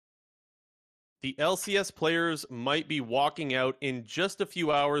The LCS players might be walking out in just a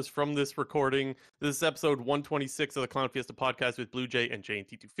few hours from this recording. This is episode 126 of the Clown Fiesta podcast with Blue Jay and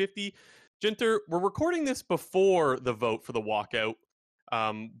JNT250. Jinter, we're recording this before the vote for the walkout.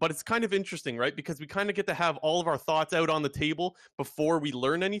 But it's kind of interesting, right? Because we kind of get to have all of our thoughts out on the table before we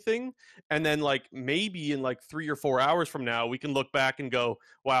learn anything. And then, like, maybe in like 3 or 4 hours from now, we can look back and go,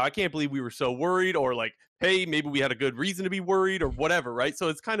 wow, I can't believe we were so worried. Or like, hey, maybe we had a good reason to be worried or whatever, right? So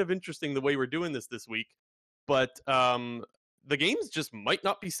it's kind of interesting the way we're doing this week. But the games just might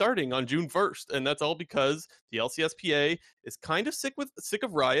not be starting on June 1st. And that's all because the LCSPA is kind of sick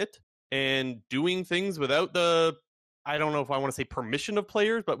of Riot and doing things without the, I don't know if I want to say permission of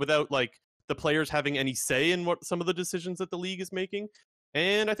players, but without like the players having any say in what some of the decisions that the league is making.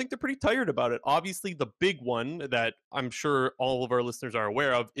 And I think they're pretty tired about it. Obviously, the big one that I'm sure all of our listeners are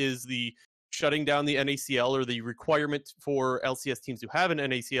aware of is the shutting down the NACL, or the requirement for LCS teams to have an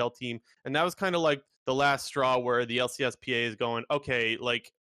NACL team. And that was kind of like the last straw where the LCSPA is going, okay,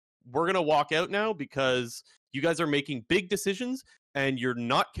 like, we're going to walk out now because you guys are making big decisions and you're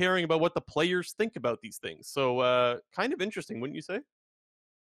not caring about what the players think about these things. So kind of interesting, wouldn't you say?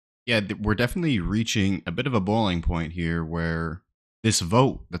 Yeah, we're definitely reaching a bit of a boiling point here where this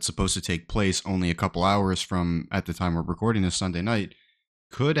vote that's supposed to take place only a couple hours from at the time we're recording this Sunday night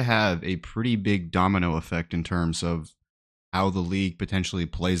could have a pretty big domino effect in terms of how the league potentially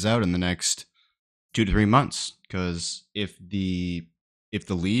plays out in the next 2 to 3 months. Because if the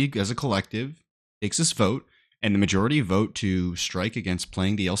league as a collective takes this vote and the majority vote to strike against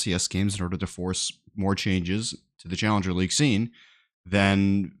playing the LCS games in order to force more changes to the Challenger League scene,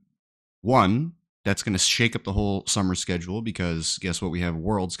 then one, that's going to shake up the whole summer schedule, because guess what? We have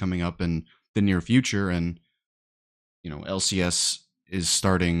Worlds coming up in the near future, and LCS is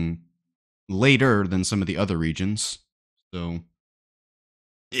starting later than some of the other regions. So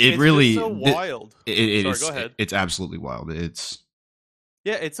it It's just really so wild. it Sorry, go is ahead. it's absolutely wild. It's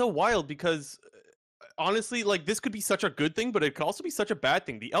Yeah, it's so wild because honestly, like, this could be such a good thing, but it could also be such a bad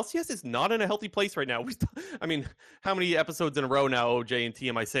thing. The LCS is not in a healthy place right now. I mean, how many episodes in a row now, OJ and T,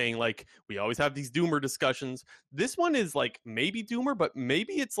 am I saying, like, we always have these doomer discussions? This one is like maybe doomer, but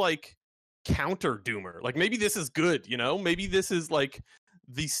maybe it's like counter doomer. Like, maybe this is good, Maybe this is like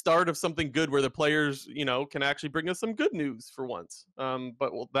the start of something good where the players, can actually bring us some good news for once.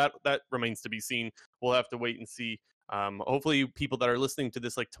 But well, that remains to be seen. We'll have to wait and see. Hopefully people that are listening to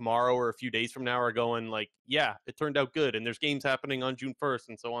this like tomorrow or a few days from now are going like, yeah, it turned out good and there's games happening on June 1st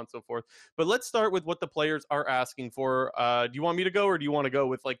and so on and so forth. But let's start with what the players are asking for. Do you want me to go, or do you want to go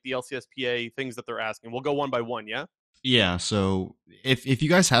with like the LCSPA things that they're asking? We'll go one by one. Yeah. Yeah, so if you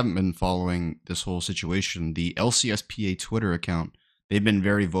guys haven't been following this whole situation, the LCSPA Twitter account, they've been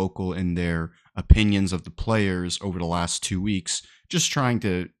very vocal in their opinions of the players over the last 2 weeks, just trying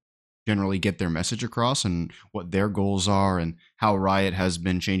to generally get their message across and what their goals are, and how Riot has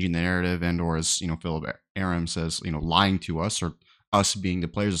been changing the narrative, and or as Philip Aram says, lying to us, or us being the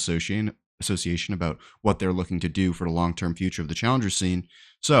players association about what they're looking to do for the long-term future of the challenger scene.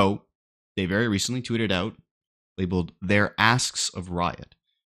 So they very recently tweeted out, labeled their asks of Riot.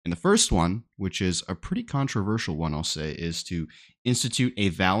 And the first one, which is a pretty controversial one, I'll say, is to institute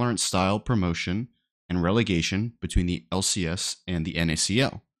a Valorant-style promotion and relegation between the LCS and the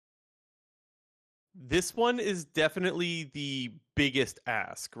NACL. This one is definitely the biggest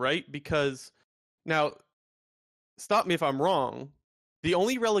ask, right? Because now, stop me if I'm wrong, the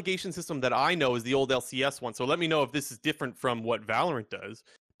only relegation system that I know is the old LCS one. So let me know if this is different from what Valorant does.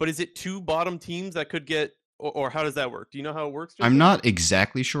 But is it two bottom teams that could get, or how does that work? Do you know how it works, I'm Jinter? not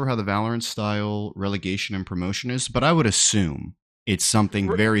exactly sure how the Valorant style relegation and promotion is, but I would assume it's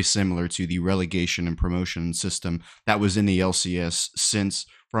something very similar to the relegation and promotion system that was in the LCS since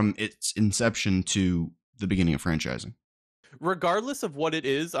from its inception to the beginning of franchising. Regardless of what it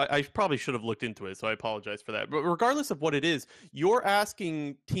is, I probably should have looked into it, so I apologize for that. But regardless of what it is, you're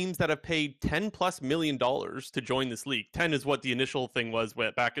asking teams that have paid $10+ million to join this league. 10 is what the initial thing was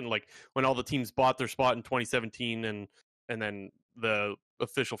back in like when all the teams bought their spot in 2017, and then the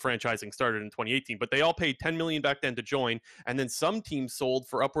official franchising started in 2018. But they all paid 10 million back then to join, and then some teams sold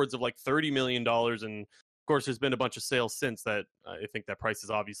for upwards of like $30 million. And of course, there's been a bunch of sales since that. I think that price has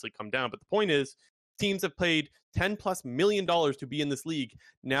obviously come down. But the point is, teams have paid $10+ million to be in this league.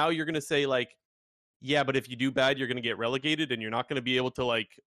 Now you're going to say like, yeah, but if you do bad, you're going to get relegated and you're not going to be able to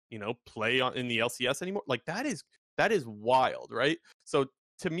like, play in the LCS anymore. Like that is wild, right? So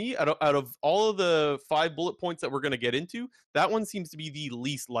to me, out of all of the 5 bullet points that we're going to get into, that one seems to be the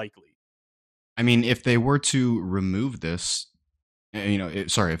least likely. I mean, if they were to remove this,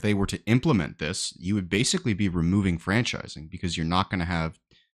 if they were to implement this, you would basically be removing franchising, because you're not going to have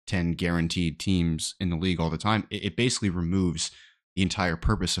 10 guaranteed teams in the league all the time, it basically removes the entire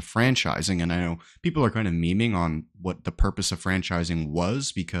purpose of franchising. And I know people are kind of memeing on what the purpose of franchising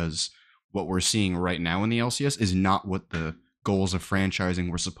was, because what we're seeing right now in the LCS is not what the goals of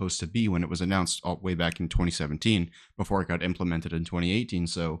franchising were supposed to be when it was announced all the way back in 2017 before it got implemented in 2018.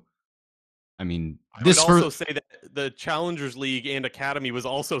 So, I mean, I would this for also say that the Challengers League and Academy was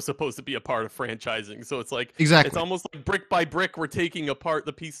also supposed to be a part of franchising. So it's like it's exactly. almost like brick by brick we're taking apart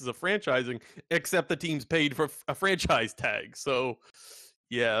the pieces of franchising, except the teams paid for a franchise tag. So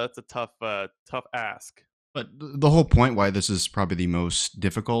yeah, that's a tough ask. But the whole point why this is probably the most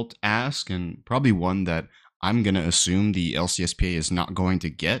difficult ask, and probably one that I'm going to assume the LCSPA is not going to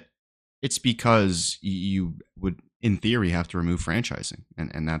get, it's because you would, in theory, have to remove franchising.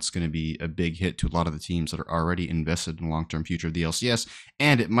 And that's going to be a big hit to a lot of the teams that are already invested in the long term future of the LCS.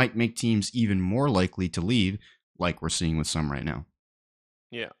 And it might make teams even more likely to leave, like we're seeing with some right now.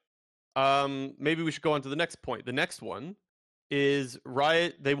 Yeah. Maybe we should go on to the next point. The next one is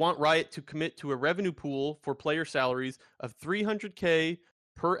Riot. They want Riot to commit to a revenue pool for player salaries of 300K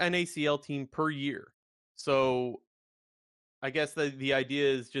per NACL team per year. So I guess the idea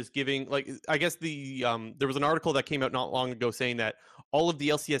is just giving, like, I guess there was an article that came out not long ago saying that all of the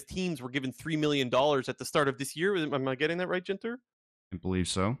LCS teams were given $3 million at the start of this year. Am I getting that right, Jinter? I believe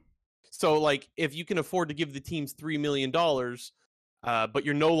so. So, like, if you can afford to give the teams $3 million, but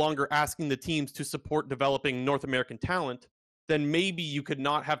you're no longer asking the teams to support developing North American talent, then maybe you could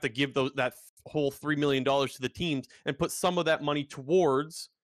not have to give that whole $3 million to the teams and put some of that money towards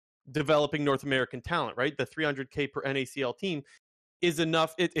developing North American talent, right? The 300K per NACL team is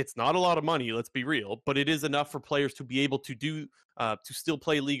enough. It's not a lot of money, let's be real, but it is enough for players to be able to to still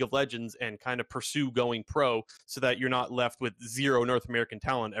play League of Legends and kind of pursue going pro, so that you're not left with zero North American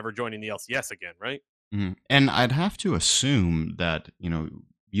talent ever joining the LCS again, right? Mhm. And I'd have to assume that,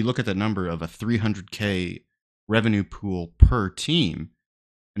 you look at the number of a 300K revenue pool per team,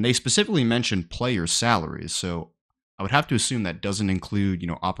 and they specifically mentioned player salaries. So I would have to assume that doesn't include,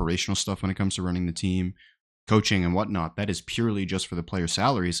 operational stuff when it comes to running the team, coaching and whatnot. That is purely just for the player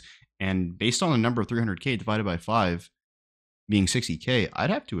salaries. And based on the number of 300K divided by 5 being 60K, I'd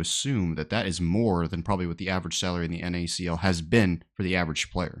have to assume that that is more than probably what the average salary in the NACL has been for the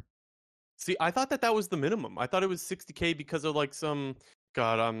average player. See, I thought that was the minimum. I thought it was 60K because of like some.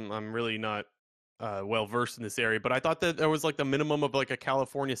 God, I'm really not well versed in this area, but I thought that there was like the minimum of like a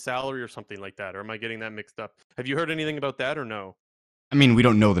California salary or something like that. Or am I getting that mixed up? Have you heard anything about that or no? I mean, we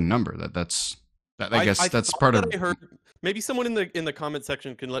don't know the number. That I guess I that's thought part that of. I heard. Maybe someone in the comment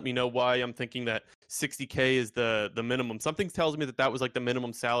section can let me know why I'm thinking that 60K is the minimum. Something tells me that that was like the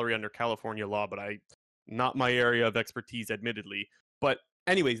minimum salary under California law, but not my area of expertise, admittedly. But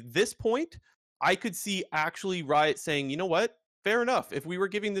anyways, this point, I could see actually Riot saying, you know what? Fair enough. If we were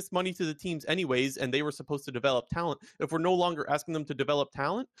giving this money to the teams anyways, and they were supposed to develop talent, if we're no longer asking them to develop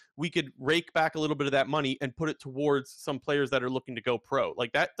talent, we could rake back a little bit of that money and put it towards some players that are looking to go pro.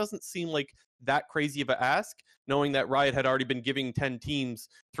 Like, that doesn't seem like that crazy of a ask, knowing that Riot had already been giving 10 teams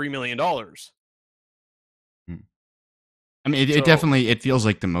 $3 million. Hmm. I mean, it So definitely it feels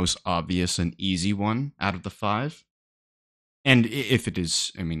like the most obvious and easy one out of the five. And if it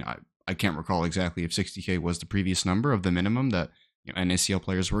is, I mean, I can't recall exactly if 60K was the previous number of the minimum that NACL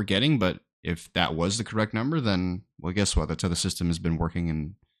players were getting, but if that was the correct number, then well, guess what? That's how the system has been working,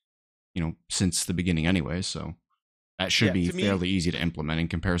 and since the beginning anyway. So that should yeah, be to me, fairly easy to implement in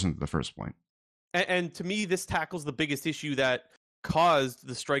comparison to the first point. and to me, this tackles the biggest issue that caused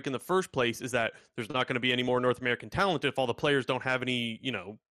the strike in the first place, is that there's not going to be any more North American talent if all the players don't have any,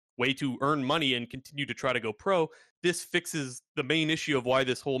 way to earn money and continue to try to go pro. This fixes the main issue of why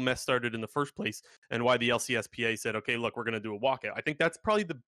this whole mess started in the first place, and why the LCSPA said, okay, look, we're going to do a walkout. I think that's probably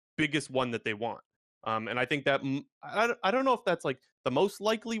the biggest one that they want. And I think that I don't know if that's like the most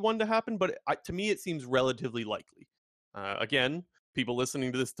likely one to happen, but to me, it seems relatively likely. Again, people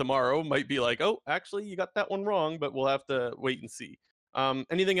listening to this tomorrow might be like, oh, actually, you got that one wrong, but we'll have to wait and see.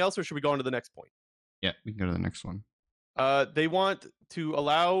 Anything else, or should we go on to the next point? Yeah, we can go to the next one. They want to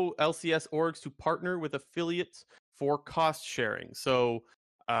allow LCS orgs to partner with affiliates for cost sharing. So,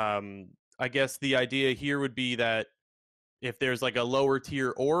 I guess the idea here would be that if there's like a lower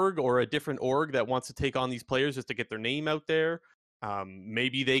tier org or a different org that wants to take on these players just to get their name out there,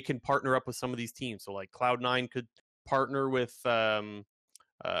 maybe they can partner up with some of these teams. So, like, Cloud9 could partner with, or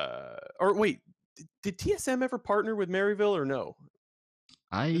wait, did TSM ever partner with Maryville or no?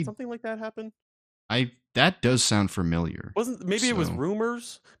 Did I something like that happen? I that does sound familiar. Wasn't maybe it was So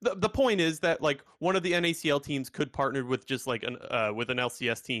rumors. The point is that like one of the NACL teams could partner with just like an with an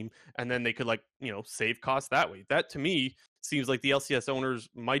LCS team, and then they could like save costs that way. That to me seems like the LCS owners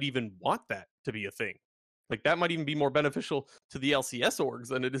might even want that to be a thing. Like that might even be more beneficial to the LCS orgs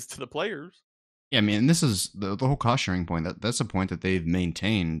than it is to the players. yeah, I mean, this is the whole cost sharing point. That's a point that they've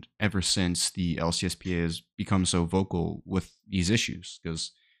maintained ever since the LCSPA has become so vocal with these issues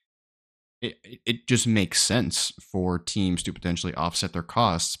because it just makes sense for teams to potentially offset their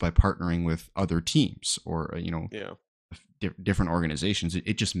costs by partnering with other teams or Yeah. different organizations.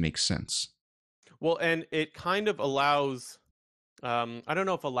 It just makes sense. Well, and it kind of allows I don't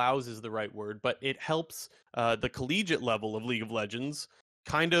know if allows is the right word, but it helps the collegiate level of League of Legends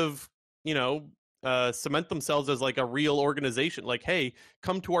kind of, you know, cement themselves as like a real organization. Like, hey,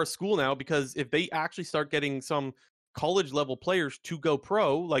 come to our school now, because if they actually start getting some college level players to go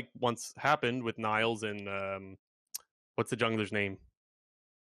pro, like once happened with Niles and what's the jungler's name?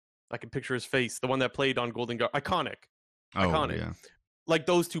 I can picture his face, the one that played on Golden Guard, iconic, Oh iconic. yeah. Like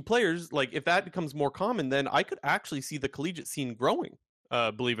those two players, like if that becomes more common, then I could actually see the collegiate scene growing.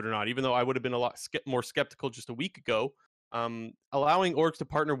 Believe it or not, even though I would have been a lot more skeptical just a week ago. Allowing orgs to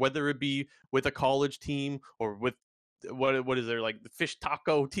partner, whether it be with a college team or with what is there like the fish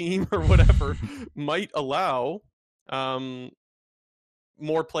taco team or whatever, might allow um,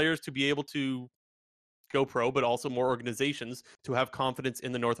 more players to be able to go pro, but also more organizations to have confidence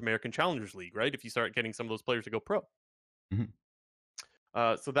in the North American Challengers League. Right? If you start getting some of those players to go pro. Mhm.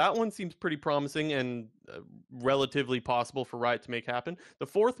 So that one seems pretty promising and relatively possible for Riot to make happen. The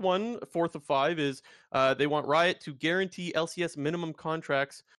fourth one, fourth of five, is they want Riot to guarantee LCS minimum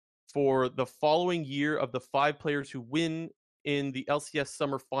contracts for the following year of the 5 players who win in the LCS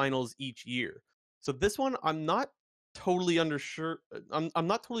Summer Finals each year. So this one, I'm not totally unsure. I'm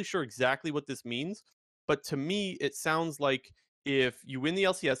not totally sure exactly what this means, but to me, it sounds like if you win the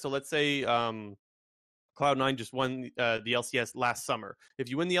LCS, so let's say Cloud9 just won the LCS last summer. If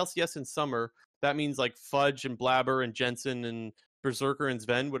you win the LCS in summer, that means like Fudge and Blabber and Jensen and Berserker and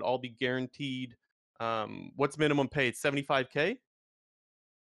Sven would all be guaranteed. What's minimum pay? It's 75K.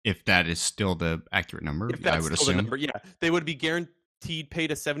 If that is still the accurate number, If I that's would still the assume. number, yeah, they would be guaranteed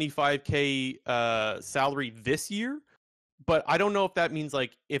paid a 75K salary this year. But I don't know if that means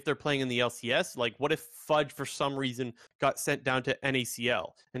like if they're playing in the LCS, like what if Fudge for some reason got sent down to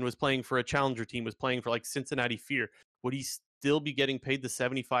NACL and was playing for a challenger team, was playing for like Cincinnati Fear? Would he still be getting paid the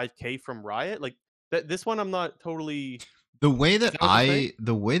 75K from Riot? Like this one, I'm not totally. Is that what they're saying?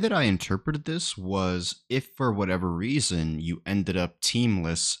 The way that I interpreted this was if for whatever reason you ended up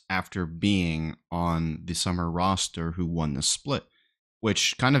teamless after being on the summer roster who won the split,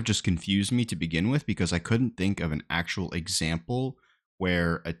 which kind of just confused me to begin with because I couldn't think of an actual example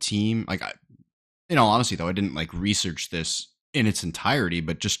where a team in all honesty though, I didn't like research this in its entirety,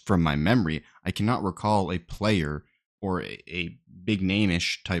 but just from my memory, I cannot recall a player or a big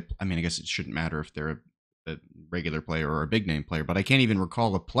name-ish type. I mean, I guess it shouldn't matter if they're a regular player or a big name player, but I can't even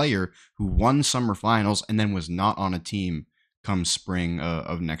recall a player who won summer finals and then was not on a team come spring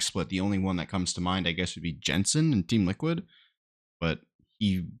of next split. The only one that comes to mind, I guess, would be Jensen and Team Liquid, but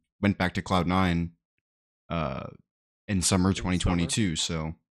he went back to Cloud9 uh, in summer In the summer, 2022.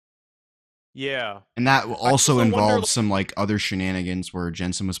 So, yeah. and that I also also wonder, involved some like other shenanigans where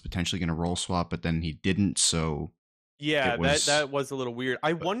Jensen was potentially going to roll swap, but then he didn't. So yeah, it was. that was a little weird.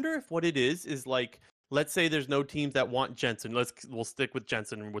 I wonder if what it is like, let's say there's no teams that want Jensen. We'll stick with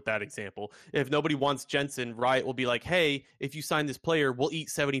Jensen with that example. If nobody wants Jensen, Riot will be like, "Hey, if you sign this player, we'll eat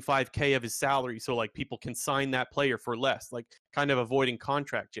 75K of his salary so like people can sign that player for less." Like kind of avoiding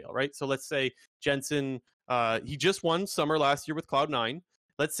contract jail, right? So let's say Jensen he just won summer last year with Cloud9.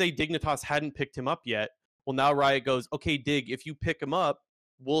 Let's say Dignitas hadn't picked him up yet. Well, now Riot goes, "Okay, Dig, if you pick him up,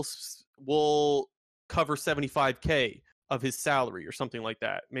 we'll cover 75K of his salary or something like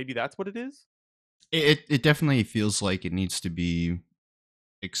that." Maybe that's what it is. It definitely feels like it needs to be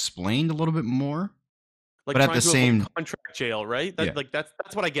explained a little bit more, Like but at trying the to avoid same, contract jail, right? yeah.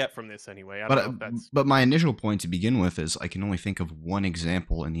 That's what I get from this anyway. I But don't know if that's. but my initial point to begin with is I can only think of one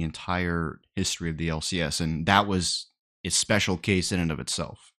example in the entire history of the LCS, and that was a special case in and of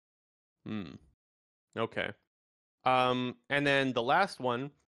itself. Hmm. Okay. And then the last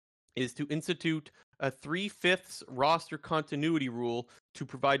one is to institute a 3/5 roster continuity rule to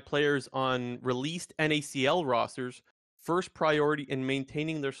provide players on released NACL rosters first priority in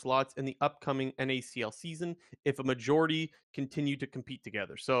maintaining their slots in the upcoming NACL season if a majority continue to compete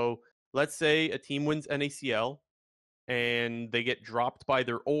together. So let's say a team wins NACL and they get dropped by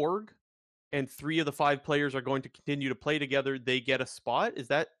their org, and 3 of the 5 players are going to continue to play together. They get a spot. Is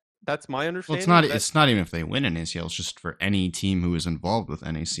that That's my Well, it's understanding. not. Is that It's not even if they win NACL. It's just for any team who is involved with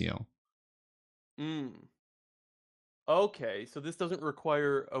NACL. mm, okay? So this doesn't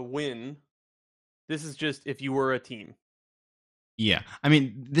require a win. This is just if you were a team. Yeah, I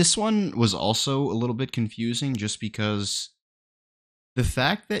mean, this one was also a little bit confusing, just because the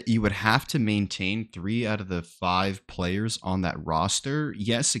fact that you would have to maintain 3 out of the 5 players on that roster.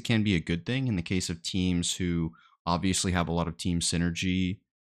 Yes, it can be a good thing in the case of teams who obviously have a lot of team synergy,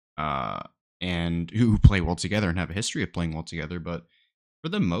 uh, and who play well together and have a history of playing well together. But for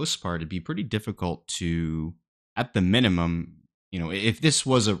the most part, it'd be pretty difficult to, at the minimum, if this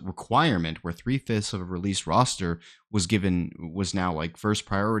was a requirement where 3/5 of a release roster was now like first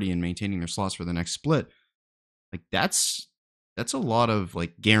priority in maintaining their slots for the next split. Like that's a lot of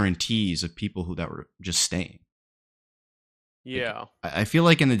like guarantees of people who that were just staying. Like Yeah. I feel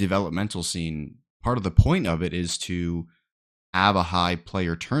like in the developmental scene, part of the point of it is to have a high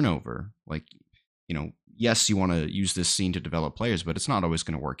player turnover. Like, yes, you want to use this scene to develop players, but it's not always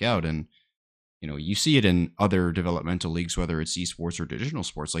going to work out. And you see it in other developmental leagues, whether it's esports or digital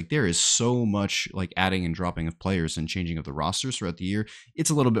sports. Like there is so much like adding and dropping of players and changing of the rosters throughout the year. It's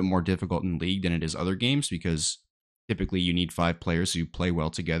a little bit more difficult in league than it is other games, because typically you need 5 players who play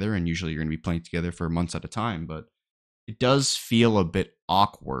well together, and usually you're going to be playing together for months at a time. But it does feel a bit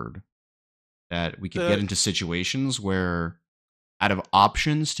awkward that we could get The into situations where, out of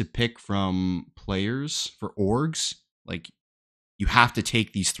options to pick from players for orgs, like you have to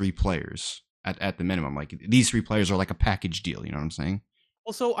take these 3 players at the minimum. Like these 3 players are like a package deal. You know what I'm saying?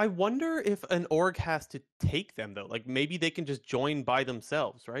 Well, so I wonder if an org has to take them though. Like maybe they can just join by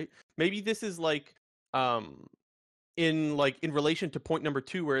themselves, right? Maybe this is um in relation to point number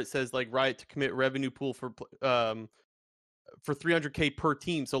 2 where it says like Riot to commit revenue pool for 300K per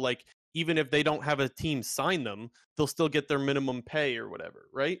team. So like even if they don't have a team sign them, they'll still get their minimum pay or whatever,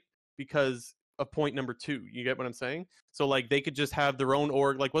 right? Because of point number 2. You get what I'm saying? So like they could just have their own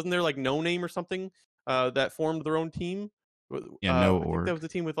org. Like wasn't there like No Name or something that formed their own team? Yeah, no I think that org. was the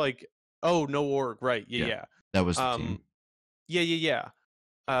team with like no org, right? Yeah, Yeah, yeah. that was the Um, team. yeah, yeah,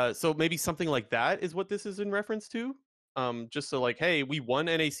 yeah. So maybe something like that is what this is in reference to. Just so like, hey, we won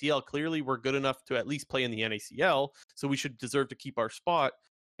NACL. Clearly, we're good enough to at least play in the NACL, so we should deserve to keep our spot.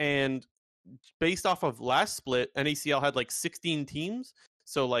 And based off of last split, NACL had like 16 teams,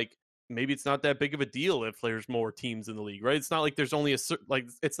 so like maybe it's not that big of a deal if there's more teams in the league, right? It's not like there's only like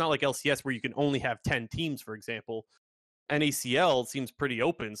it's not like LCS where you can only have 10 teams, for example. NACL seems pretty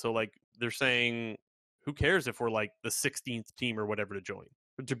open. So like they're saying, who cares if we're like the 16th team or whatever to join,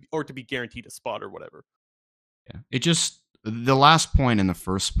 or to be guaranteed a spot or whatever. Yeah, it just, the last point and the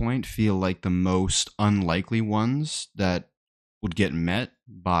first point feel like the most unlikely ones that would get met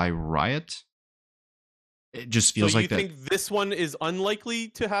by Riot. It just So feels you like that. think this one is unlikely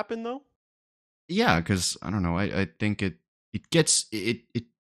to happen though? Yeah, because I don't know. I think it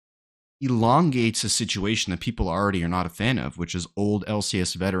elongates a situation that people already are not a fan of, which is old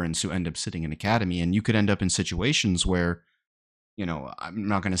LCS veterans who end up sitting in academy, and you could end up in situations where, I'm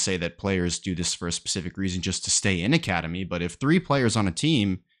not going to say that players do this for a specific reason just to stay in academy, but if 3 players on a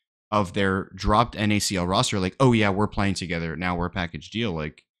team of their dropped NACL roster, like, oh yeah, we're playing together now, we're a package deal,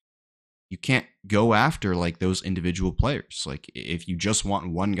 like you can't go after like those individual players. Like if you just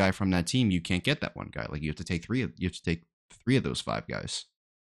want one guy from that team, you can't get that one guy. Like you have to take three of those 5 guys.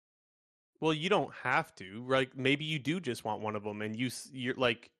 Well, you don't have to, right? Maybe you do just want one of them, and you're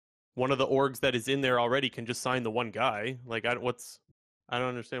like one of the orgs that is in there already can just sign the one guy. Like I don't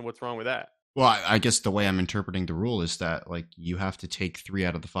understand what's wrong with that. Well, I guess the way I'm interpreting the rule is that like you have to take 3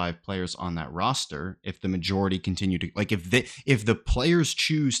 out of the 5 players on that roster if the majority continue to, like, if the players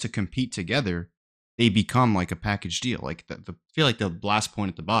choose to compete together, they become like a package deal. Like I feel like the last point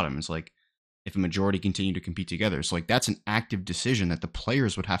at the bottom is like, if a majority continue to compete together. So like that's an active decision that the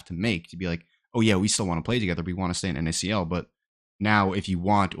players would have to make to be like, oh yeah, we still want to play together, we want to stay in NACL, but now if you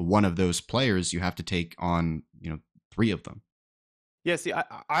want one of those players, you have to take on 3 of them. Yeah, see,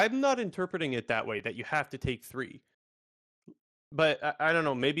 I'm not interpreting it that way that you have to take 3. But I don't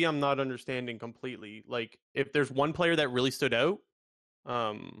know, maybe I'm not understanding completely. Like if there's one player that really stood out,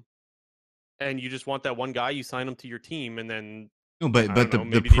 um, and you just want that one guy, you sign him to your team, and then No, but I don't but the know, the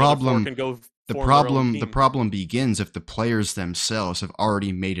maybe the other 4 problem can go the form their own problem the team. problem begins if the players themselves have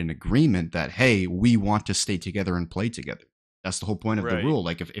already made an agreement that, hey, we want to stay together and play together. That's the whole point of the Right. rule.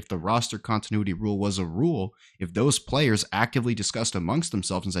 Like if the roster continuity rule was a rule, if those players actively discussed amongst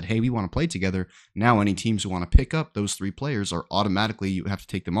themselves and said, hey, we want to play together, now any teams who want to pick up those 3 players are automatically, you have to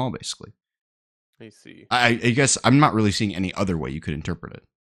take them all, basically. I see. I guess I'm not really seeing any other way you could interpret it.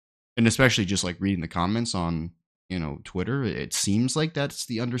 And especially just like reading the comments on Twitter. It seems like that's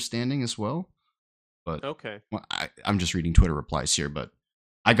the understanding as well. But Okay. well, I'm just reading Twitter replies here, but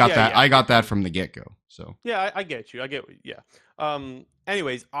I got Yeah, that. yeah, I I get got that you. from the get go. So Yeah, I get you. I get, yeah.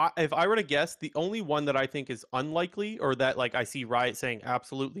 Anyways, if I were to guess, the only one that I think is unlikely, or that like I see Riot saying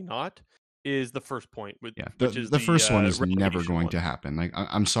absolutely not, is the first point, yeah, which is the the first one is never relegation going one. to happen. Like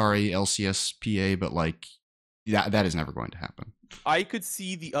I'm sorry, LCSPA, but like that is never going to happen. I could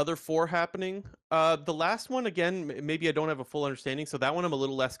see the other four happening. The last one, again, maybe I don't have a full understanding, so that one I'm a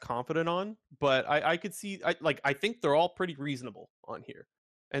little less confident on. But I could see, I think they're all pretty reasonable on here,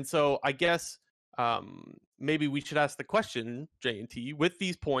 and so I guess maybe we should ask the question, J&T, with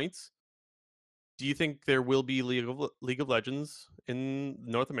these points. Do you think there will be League of Legends in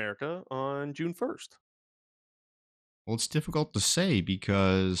North America on June 1st? Well, it's difficult to say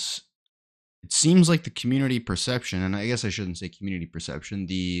because it seems like the community perception, and I guess I shouldn't say community perception,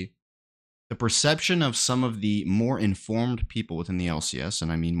 the perception of some of the more informed people within the LCS,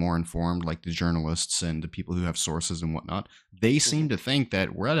 and I mean more informed, like the journalists and the people who have sources and whatnot, they Mm-hmm. seem to think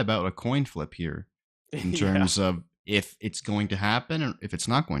that we're at about a coin flip here in Yeah. terms of if it's going to happen or if it's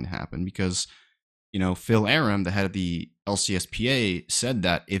not going to happen. Because, Phil Aram, the head of the LCSPA, said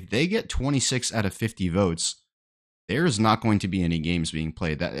that if they get 26 out of 50 votes, there is not going to be any games being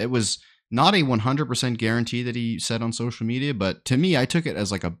played. That it was not a 100% guarantee that he said on social media, but to me, I took it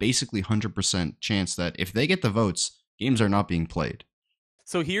as like a basically 100% chance that if they get the votes, games are not being played.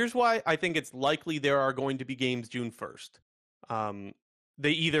 So here's why I think it's likely there are going to be games June 1st. Um,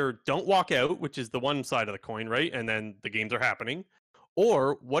 they either don't walk out, which is the one side of the coin, right? And then the games are happening.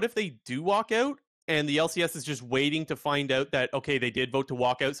 Or what if they do walk out and the LCS is just waiting to find out that, okay, they did vote to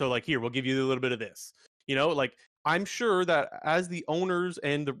walk out. So, like, here, we'll give you a little bit of this. Like, I'm sure that as the owners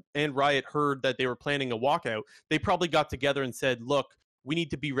and Riot heard that they were planning a walkout, they probably got together and said, look, we need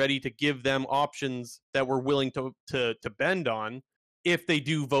to be ready to give them options that we're willing to bend on if they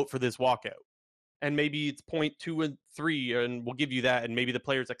do vote for this walkout. And maybe it's point 2 and 3, and we'll give you that, and maybe the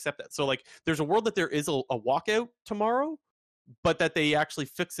players accept that. So like, there's a world that there is a walkout tomorrow, but that they actually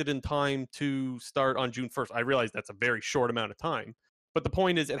fix it in time to start on June 1st. I realize that's a very short amount of time, but the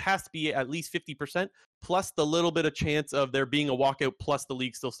point is, it has to be at least 50% plus the little bit of chance of there being a walkout plus the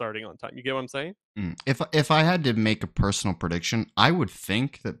league still starting on time. You get what I'm saying? If I had to make a personal prediction, I would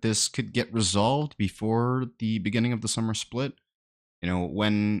think that this could get resolved before the beginning of the summer split.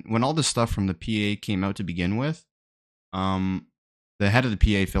 When all this stuff from the PA came out to begin with, um, the head of the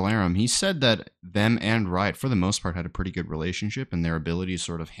PA, Phil Aram, he said that them and Riot, for the most part, had a pretty good relationship and their ability to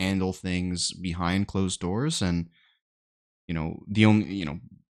sort of handle things behind closed doors. And the only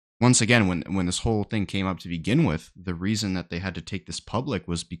once again, when this whole thing came up to begin with, the reason that they had to take this public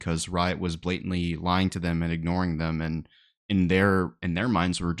was because Riot was blatantly lying to them and ignoring them, and in their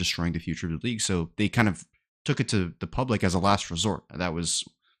minds were destroying the future of the league. So they kind of took it to the public as a last resort. That was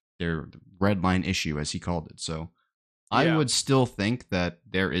their red line issue, as he called it. So I Yeah. would still think that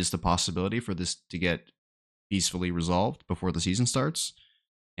there is the possibility for this to get peacefully resolved before the season starts.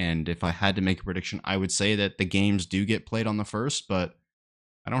 And if I had to make a prediction, I would say that the games do get played on the first, but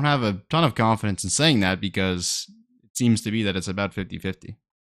I don't have a ton of confidence in saying that because it seems to be that it's about 50-50.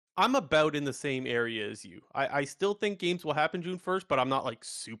 I'm about in the same area as you. I still think games will happen June 1st, but I'm not like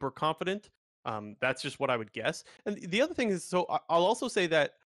super confident. That's just what I would guess. And the other thing is, so I'll also say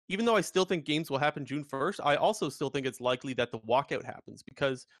that even though I still think games will happen June 1st, I also still think it's likely that the walkout happens,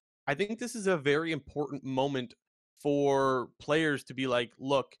 because I think this is a very important moment for players to be like,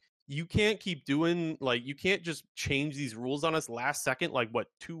 look, you can't keep doing, like, you can't just change these rules on us last second, like what,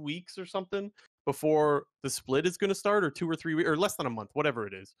 2 weeks or something before the split is going to start, or 2 or 3 weeks, or less than a month, whatever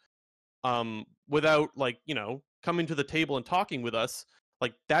it is, without, like, coming to the table and talking with us.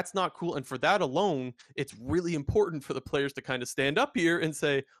 Like, that's not cool. And for that alone, it's really important for the players to kind of stand up here and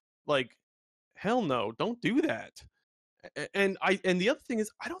say, like, hell no, don't do that. And the other thing is,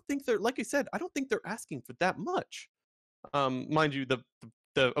 I don't think they're, like I said, I don't think they're asking for that much. Mind you, the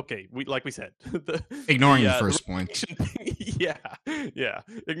okay, we, like we said, Ignoring the the first point. thing, yeah, yeah,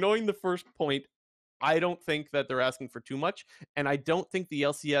 ignoring the first point, I don't think that they're asking for too much, and I don't think the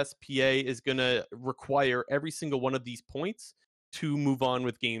LCSPA is going to require every single one of these points to move on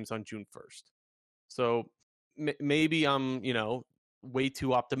with games on June 1st. So maybe I'm, way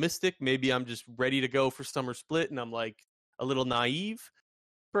too optimistic. Maybe I'm just ready to go for summer split, and I'm like a little naive.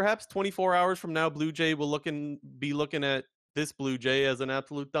 Perhaps 24 hours from now, Blue Jay will be looking at this Blue Jay as an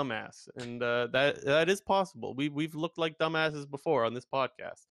absolute dumbass, and that is possible. We've looked like dumbasses before on this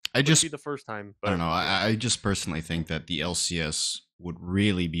podcast. I Wouldn't be just, the first time, I don't but know. yeah. I just personally think that the LCS would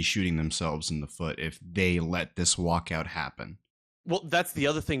really be shooting themselves in the foot if they let this walkout happen. Well, that's the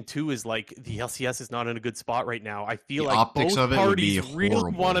other thing too, is like the LCS is not in a good spot right now. I feel The like optics both of it would be parties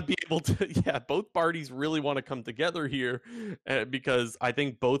really want to horrible. be able to, yeah, both parties really want to come together here, because I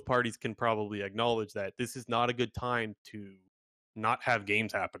think both parties can probably acknowledge that this is not a good time to not have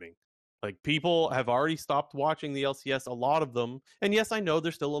games happening. Like, people have already stopped watching the LCS, a lot of them, and yes, I know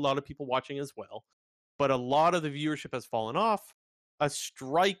there's still a lot of people watching as well, but a lot of the viewership has fallen off. A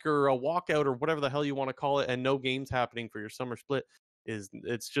strike or a walkout or whatever the hell you want to call it, and no games happening for your summer split,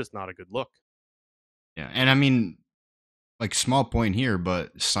 it's just not a good look. Yeah, and I mean, like, small point here,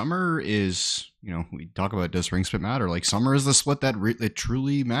 but summer is, we talk about, does ring split matter? Like, summer is the split that it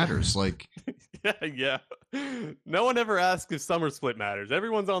truly matters. Like, Yeah. No one ever asks if summer split matters.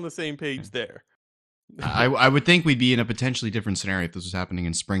 Everyone's on the same page there. I would think we'd be in a potentially different scenario if this was happening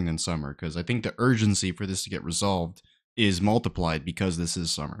in spring than summer, because I think the urgency for this to get resolved is multiplied because this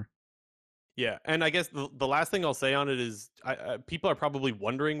is summer. Yeah, and I guess the last thing I'll say on it is, people are probably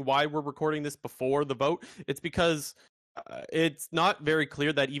wondering why we're recording this before the vote. It's because it's not very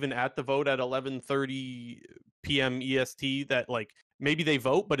clear that even at the vote at 11:30 p.m. EST, that like maybe they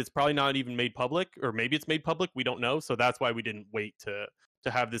vote, but it's probably not even made public, or maybe it's made public. We don't know, so that's why we didn't wait to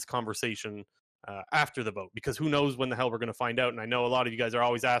have this conversation after the vote, because who knows when the hell we're going to find out. And I know a lot of you guys are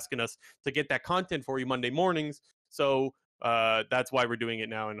always asking us to get that content for you Monday mornings, so that's why we're doing it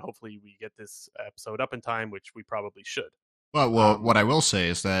now, and hopefully we get this episode up in time, which we probably should. Well, what I will say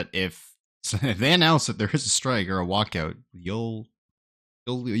is that if they announce that there is a strike or a walkout, you'll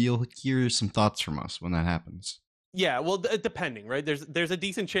hear some thoughts from us when that happens. Yeah, well, depending, right? There's a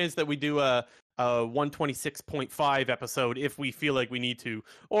decent chance that we do a 126.5 episode if we feel like we need to,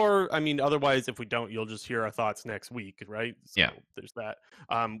 or I mean, otherwise, if we don't, you'll just hear our thoughts next week, right? So Yeah. there's that,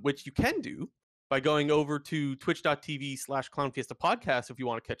 which you can do by going over to twitch.tv/clownfiesta podcast if you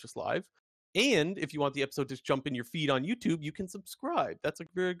want to catch us live. And if you want the episode to jump in your feed on YouTube, you can subscribe. That's a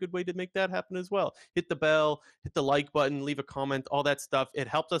very good way to make that happen as well. Hit the bell, hit the like button, leave a comment, all that stuff. It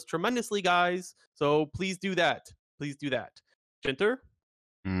helps us tremendously, guys. So please do that. Please do that. Jinter,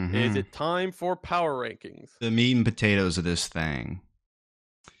 is it time for power rankings? The meat and potatoes of this thing.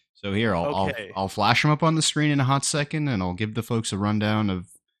 So here, Okay. I'll flash them up on the screen in a hot second, and I'll give the folks a rundown of,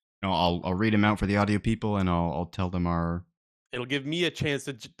 I'll read them out for the audio people, and I'll tell them our. It'll give me a chance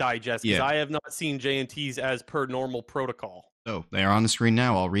to digest, because I have not seen J&T's as per normal protocol. So they are on the screen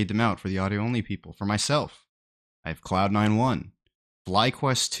now. I'll read them out for the audio only people. For myself, I have Cloud9 1,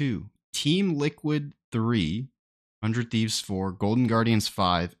 FlyQuest 2, Team Liquid 3, 100 Thieves 4, Golden Guardians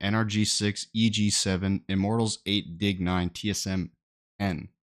 5, NRG 6, EG 7, Immortals 8, Dig 9, TSM 10.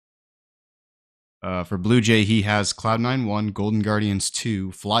 For Blue Jay, he has Cloud9 1, Golden Guardians 2,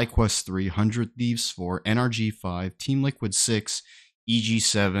 FlyQuest 3, 100 Thieves 4, NRG 5, Team Liquid 6, EG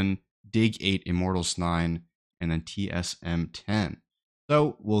 7, Dig 8, Immortals 9, and then TSM 10.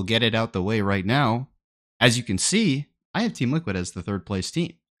 So we'll get it out the way right now. As you can see, I have Team Liquid as the third place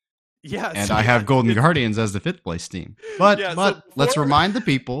team. Yes. And I have Golden Guardians as the fifth place team. But let's remind the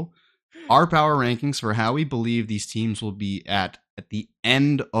people our power rankings for how we believe these teams will be at the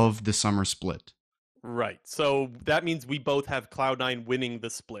end of the summer split. Right. So that means we both have Cloud9 winning the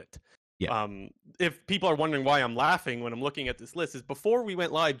split. Yeah. If people are wondering why I'm laughing when I'm looking at this list, is before we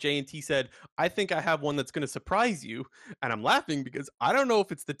went live, J&T said, I think I have one that's going to surprise you. And I'm laughing because I don't know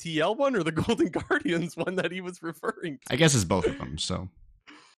if it's the TL one or the Golden Guardians one that he was referring to. I guess it's both of them, so.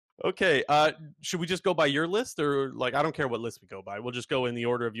 Okay. Should we just go by your list, or like, I don't care what list we go by. We'll just go in the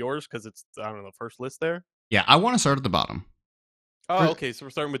order of yours because it's, I don't know, the first list there. Yeah, I want to start at the bottom. Oh, okay. So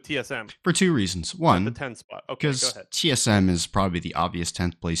we're starting with TSM. For two reasons. One, the 10th spot. Okay, go ahead. TSM is probably the obvious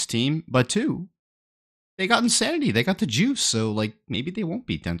 10th place team. But two, they got Insanity. They got the juice. So, like, maybe they won't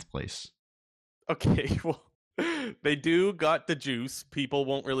be 10th place. Okay, well, they do got the juice. People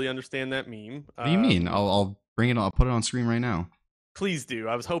won't really understand that meme. What do you mean? I'll bring it. I'll put it on screen right now. Please do.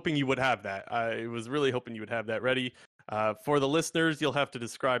 I was hoping you would have that. I was really hoping you would have that ready. For the listeners, you'll have to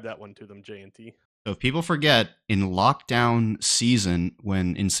describe that one to them, J&T. So if people forget, in lockdown season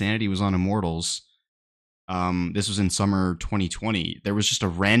when Insanity was on Immortals, this was in summer 2020, there was just a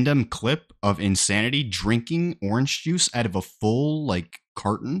random clip of Insanity drinking orange juice out of a full, like,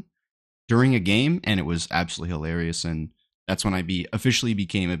 carton during a game, and it was absolutely hilarious, and that's when I officially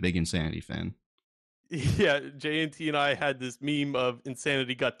became a big Insanity fan. Yeah, J&T and I had this meme of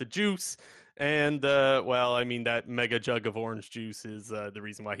Insanity got the juice, and well, I mean, that mega jug of orange juice is the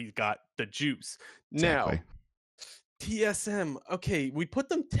reason why he's got the juice. Exactly. Now, TSM, okay, we put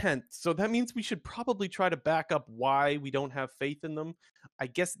them 10th, so that means we should probably try to back up why we don't have faith in them. I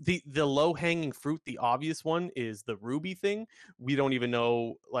guess the low-hanging fruit, the obvious one, is the Ruby thing. We don't even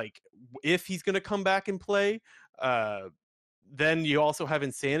know, like, if he's going to come back and play. then you also have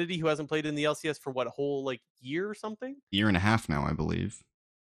Insanity, who hasn't played in the LCS for what, a whole like year or something. Year and a half now, I believe.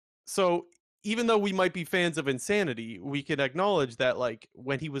 So even though we might be fans of Insanity, we can acknowledge that like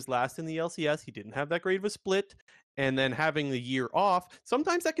when he was last in the LCS, he didn't have that great of a split. And then having the year off,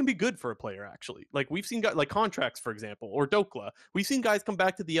 sometimes that can be good for a player, actually. Like we've seen guys like Contracts, for example, or Dokla. We've seen guys come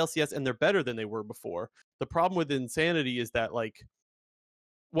back to the LCS and they're better than they were before. The problem with Insanity is that like,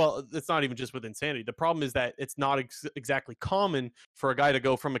 well, it's not even just with Insanity. The problem is that it's not exactly common for a guy to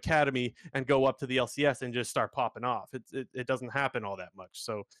go from academy and go up to the LCS and just start popping off. It doesn't happen all that much.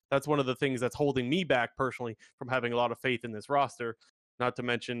 So that's one of the things that's holding me back personally from having a lot of faith in this roster. Not to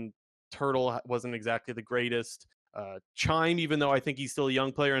mention Turtle wasn't exactly the greatest. Chime, even though I think he's still a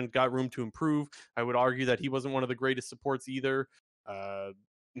young player and got room to improve, I would argue that he wasn't one of the greatest supports either.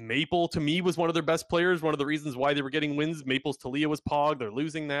 Maple to me was one of their best players. One of the reasons why they were getting wins. Maple's Talia was Pog. They're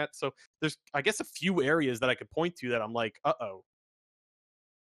losing that. So there's, I guess, a few areas that I could point to that I'm like, uh-oh.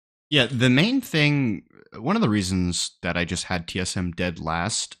 Yeah, the main thing, one of the reasons that I just had TSM dead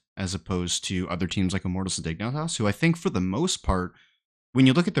last, as opposed to other teams like Immortals and Dignitas, who I think for the most part, when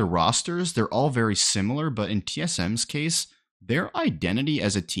you look at their rosters, they're all very similar, but in TSM's case, their identity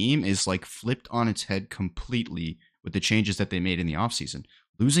as a team is like flipped on its head completely with the changes that they made in the offseason.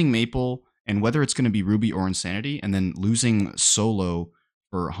 Losing Maple, and whether it's going to be Ruby or Insanity, and then losing Solo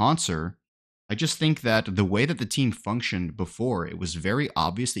for Haunter, I just think that the way that the team functioned before, it was very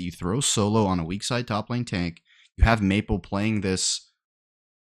obvious that you throw Solo on a weak side top lane tank, you have Maple playing this.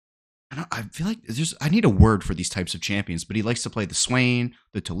 I feel like I need a word for these types of champions, but he likes to play the Swain,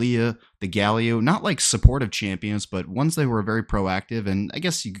 the Talia, the Galio, not like supportive champions, but ones that were very proactive, and I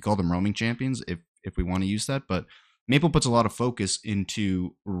guess you could call them roaming champions if we want to use that, but Maple puts a lot of focus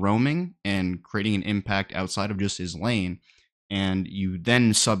into roaming and creating an impact outside of just his lane. And you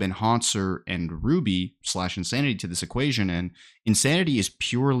then sub in Haunter and Ruby / Insanity to this equation. And Insanity is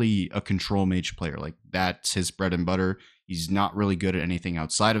purely a control mage player. Like that's his bread and butter. He's not really good at anything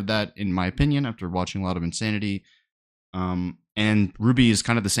outside of that, in my opinion, after watching a lot of Insanity. And Ruby is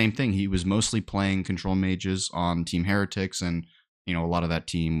kind of the same thing. He was mostly playing control mages on Team Heretics, and a lot of that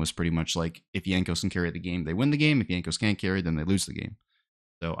team was pretty much like, if Yankos can carry the game, they win the game. If Yankos can't carry, then they lose the game.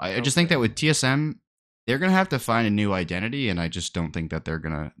 So I just think that with TSM, they're gonna have to find a new identity, and I just don't think that they're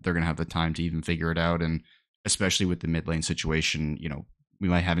gonna have the time to even figure it out. And especially with the mid lane situation, we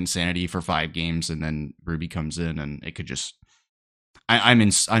might have Insanity for 5 games, and then Ruby comes in, and it could just. I'm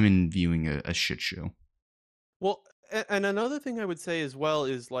in viewing a shit show. Well, and another thing I would say as well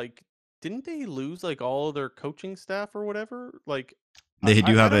is like, didn't they lose like all of their coaching staff or whatever? Like, They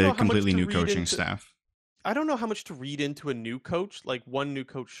do have don't know a how much completely to new read coaching into. staff. I don't know how much to read into a new coach. Like one new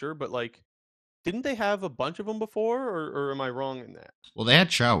coach, sure, but like, didn't they have a bunch of them before, or am I wrong in that? Well, they had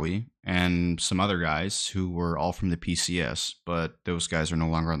Chowie and some other guys who were all from the PCS, but those guys are no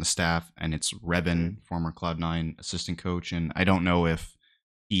longer on the staff, and it's Revan, former Cloud9 assistant coach, and I don't know if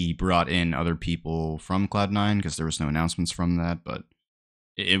he brought in other people from Cloud9 because there was no announcements from that, but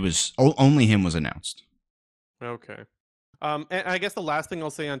it was only him was announced. Okay. And I guess the last thing I'll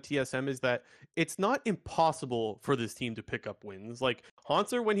say on TSM is that it's not impossible for this team to pick up wins. Like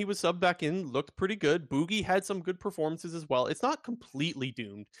Haunter, when he was subbed back in, looked pretty good. Boogie had some good performances as well. It's not completely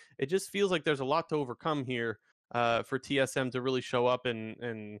doomed. It just feels like there's a lot to overcome here for TSM to really show up.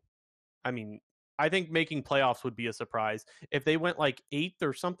 And I mean, I think making playoffs would be a surprise. If they went like 8th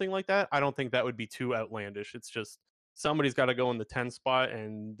or something like that, I don't think that would be too outlandish. It's just somebody's got to go in the 10th spot,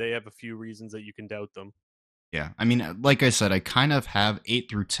 and they have a few reasons that you can doubt them. Yeah, I mean, like I said, I kind of have 8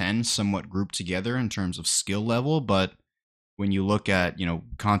 through 10 somewhat grouped together in terms of skill level, but when you look at,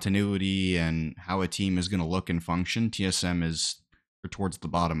 continuity and how a team is going to look and function, TSM is towards the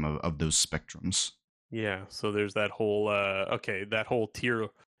bottom of those spectrums. Yeah, so there's that whole that whole tier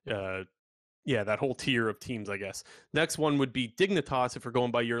that whole tier of teams, I guess. Next one would be Dignitas if we're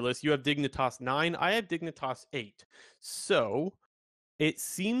going by your list. You have Dignitas 9, I have Dignitas 8. So, it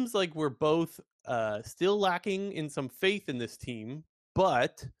seems like we're both still lacking in some faith in this team,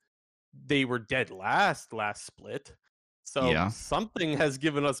 but they were dead last split. So Yeah. something has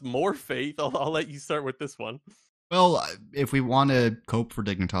given us more faith. I'll let you start with this one. Well, if we want to cope for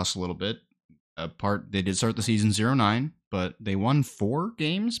Dignitas a little bit, they did start the season 0-9, but they won 4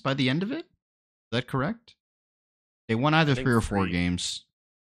 games by the end of it. Is that correct? They won either 3 or 4 games.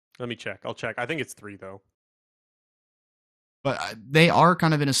 Let me check. I'll check. I think it's 3 though. But they are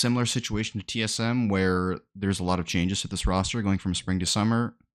kind of in a similar situation to TSM, where there's a lot of changes to this roster going from spring to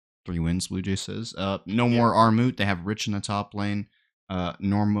summer. 3 wins, Blue Jay says. No more Armut. They have Rich in the top lane.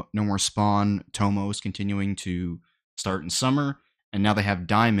 No more Spawn. Tomo is continuing to start in summer. And now they have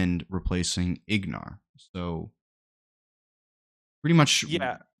Diamond replacing Ignar. So Pretty much,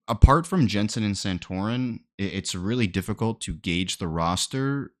 Yeah, apart from Jensen and Santorin, it's really difficult to gauge the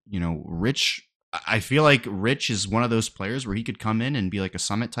roster. Rich. I feel like Rich is one of those players where he could come in and be like a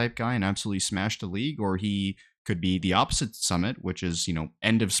Summit type guy and absolutely smash the league, or he could be the opposite Summit, which is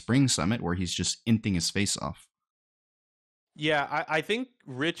end of spring Summit, where he's just inting his face off. yeah, I think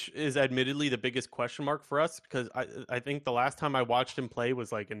Rich is admittedly the biggest question mark for us because I think the last time I watched him play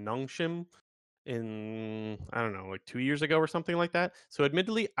was like in Nongshim in I don't know, like 2 years ago or something like that. So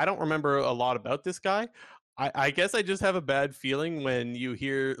admittedly, I don't remember a lot about this guy. I guess I just have a bad feeling when you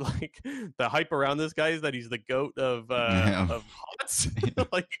hear like the hype around this guy is that he's the goat Yeah. of HOTS.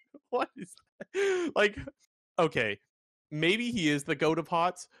 Like what is that? Like okay, maybe he is the goat of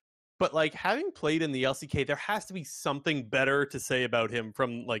HOTS, but like having played in the LCK, there has to be something better to say about him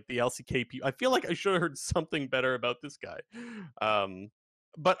from like the LCK people. I feel like I should have heard something better about this guy. Um,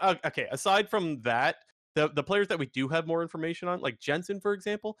 but okay, aside from that, the players that we do have more information on, like Jensen, for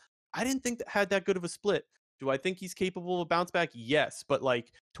example, I didn't think that had that good of a split. Do I think he's capable of bounce back? Yes, but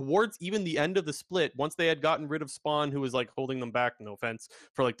like towards even the end of the split, once they had gotten rid of Spawn, who was like holding them back, no offense,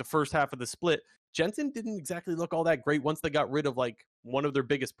 for like the first half of the split, Jensen didn't exactly look all that great once they got rid of like one of their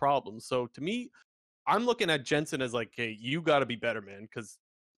biggest problems. So to me, I'm looking at Jensen as like, hey, you got to be better, man, because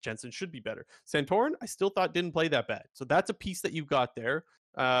Jensen should be better. Santorin, I still thought didn't play that bad. So that's a piece that you've got there.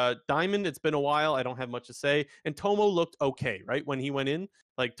 Diamond, it's been a while. I don't have much to say. And Tomo looked okay, right? When he went in,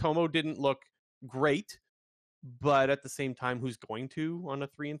 like Tomo didn't look great, but at the same time, who's going to on a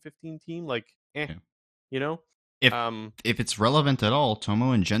 3-15 team? Like, Yeah. you know? If Um, if it's relevant at all,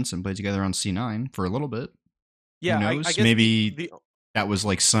 Tomo and Jensen played together on C9 for a little bit. Who yeah, I knows? guess Maybe the that was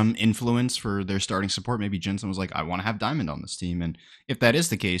like some influence for their starting support. Maybe Jensen was like, I want to have Diamond on this team. And if that is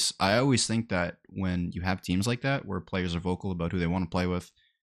the case, I always think that when you have teams like that where players are vocal about who they want to play with,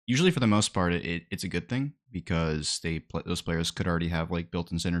 usually for the most part, it's a good thing because those players could already have like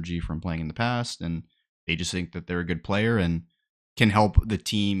built-in synergy from playing in the past, and they just think that they're a good player and can help the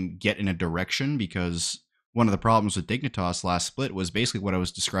team get in a direction. Because one of the problems with Dignitas last split was basically what I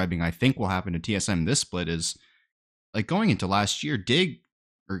was describing. I think will happen to TSM this split is like going into last year,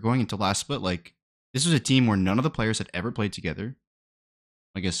 going into last split, like this was a team where none of the players had ever played together.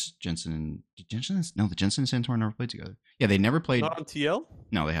 I guess the Jensen and Santorin never played together. Yeah, they never played. not on TL.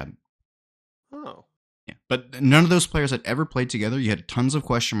 No, they hadn't. Oh, Yeah, but none of those players had ever played together. You had tons of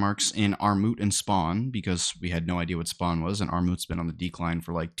question marks in Armut and Spawn because we had no idea what Spawn was, and Armut's been on the decline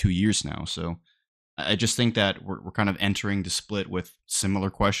for like 2 years now. So I just think that we're kind of entering the split with similar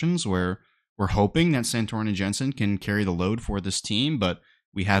questions where we're hoping that Santorin and Jensen can carry the load for this team, but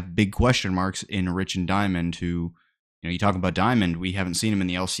we have big question marks in Rich and Diamond who, you talk about Diamond, we haven't seen him in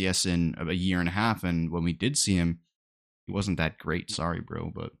the LCS in a year and a half, and when we did see him, he wasn't that great. Sorry,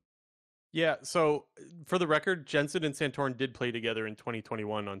 bro, but yeah. So for the record, Jensen and Santorin did play together in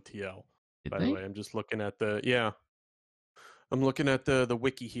 2021 on TL. did By the they? way, I'm just looking at the yeah. I'm looking at the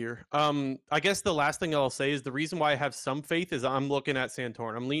wiki here. I guess the last thing I'll say is the reason why I have some faith is I'm looking at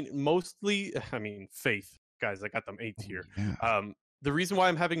Santorin. I'm leaning mostly. I mean, faith, guys. I got them eighth Oh, here. yeah. The reason why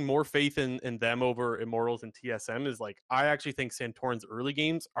I'm having more faith in them over Immortals and TSM is like I actually think Santorin's early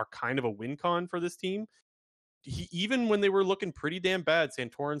games are kind of a win con for this team. Even when they were looking pretty damn bad,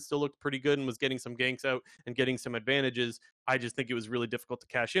 Santorin still looked pretty good and was getting some ganks out and getting some advantages. I just think it was really difficult to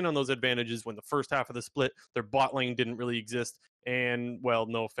cash in on those advantages when the first half of the split, their bot lane didn't really exist. And well,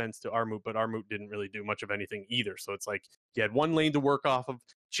 no offense to Armut, but Armut didn't really do much of anything either. So it's like you had one lane to work off of.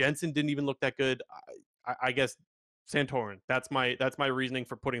 Jensen didn't even look that good. I guess Santorin. That's my reasoning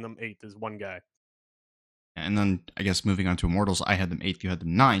for putting them eighth is one guy. And then I guess moving on to Immortals, I had them eighth, you had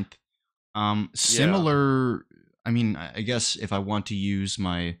them ninth. Yeah. Similar. I mean, I guess if I want to use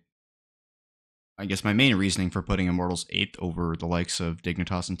my main reasoning for putting Immortals eighth over the likes of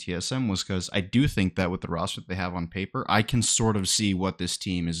Dignitas and TSM was because I do think that with the roster that they have on paper, I can sort of see what this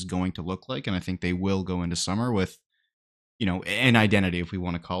team is going to look like, and I think they will go into summer with, an identity, if we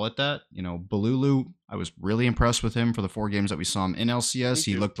want to call it that. Balulu, I was really impressed with him for the 4 games that we saw him in Me LCS.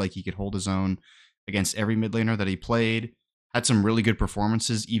 He too. looked like he could hold his own against every mid laner that he played. Had some really good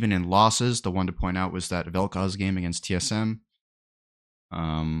performances, even in losses. The one to point out was that Vel'Koz game against TSM.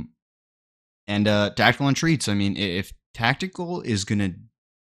 And Tactical and Treats. I mean, if Tactical is going to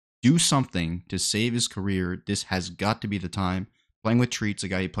do something to save his career, this has got to be the time. Playing with Treats, a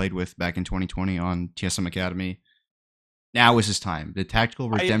guy he played with back in 2020 on TSM Academy. Now is his time. The Tactical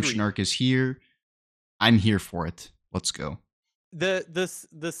I redemption agree. arc is here. I'm here for it. Let's go.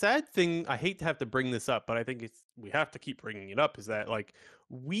 The sad thing, I hate to have to bring this up, but I think we have to keep bringing it up, is that like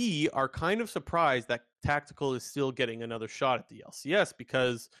we are kind of surprised that Tactical is still getting another shot at the LCS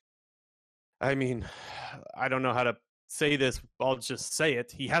because I mean, I don't know how to say this, I'll just say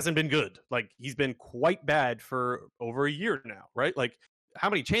it. He hasn't been good. Like, he's been quite bad for over a year now, right? Like, how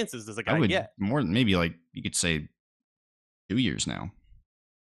many chances does a I guy would get? more than maybe like you could say 2 years now.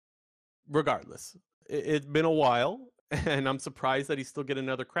 Regardless, it's been a while, and I'm surprised that he's still getting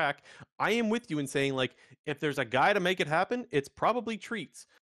another crack. I am with you in saying, like, if there's a guy to make it happen, it's probably Treats.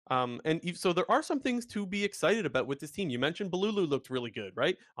 So there are some things to be excited about with this team. You mentioned Balulu looked really good,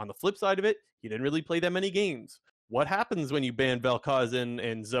 right? On the flip side of it, he didn't really play that many games. What happens when you ban Vel'Koz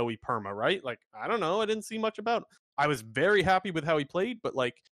and Zoe Perma, right? Like, I don't know. I didn't see much about. I was very happy with how he played, but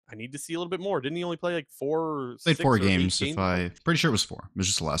like, I need to see a little bit more. Didn't he only play like 4 or Played 6 4 or 8 games. If games? I pretty sure it was 4. It was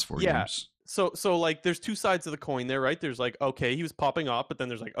just the last 4 Yeah. games. So like there's two sides of the coin there, right? There's like, okay, he was popping off, but then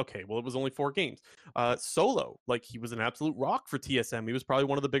there's like, okay, well, it was only 4 games. Solo, like, he was an absolute rock for TSM. He was probably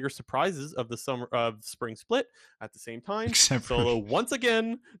one of the bigger surprises of the spring split. At the same time, Except Solo once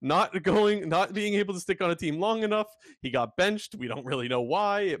again not being able to stick on a team long enough. He got benched. We don't really know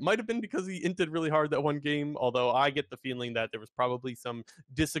why. It might have been because he inted really hard that one game, although I get the feeling that there was probably some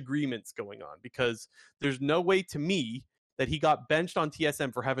disagreements going on, because there's no way to me that he got benched on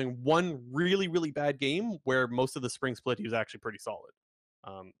TSM for having one really, really bad game where most of the spring split he was actually pretty solid.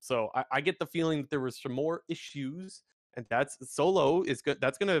 So I get the feeling that there was some more issues, and that's Solo is good.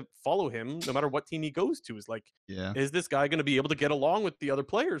 That's going to follow him no matter what team he goes to. Is like, yeah, is this guy going to be able to get along with the other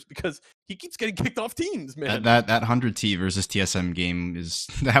players, because he keeps getting kicked off teams, man. that 100T versus TSM game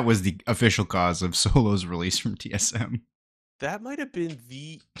that was the official cause of Solo's release from TSM. That might have been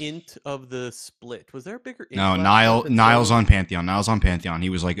the int of the split. Was there a bigger int? No, Niles on Pantheon. Niles on Pantheon. He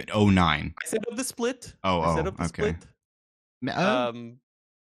was like at 09. I said of the split. I said of the okay. Split. I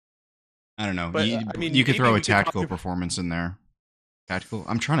don't know. But, I mean, you could throw maybe a tactical performance in there. Tactical.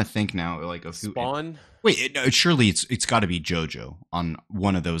 I'm trying to think now. Like of who. Spawn. Wait, surely it's got to be JoJo on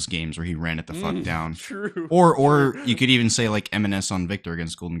one of those games where he ran it the fuck down. True. Or you could even say like MNS on Victor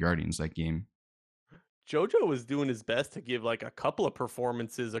against Golden Guardians that game. JoJo was doing his best to give like a couple of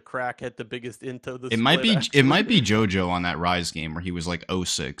performances a crack at the biggest into the. It might be JoJo on that Rise game where he was like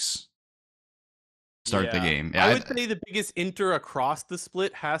 06. Start the game. Yeah, I would say the biggest inter across the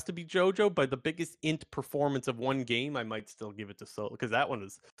split has to be JoJo, but the biggest int performance of one game, I might still give it to Solo, because that one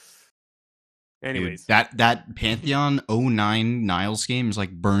is. Anyways, dude, that Pantheon 09 Niles game is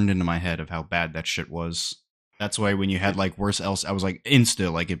like burned into my head of how bad that shit was. That's why when you had like worse else, I was like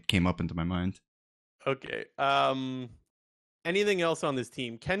insta, like it came up into my mind. Okay. Anything else on this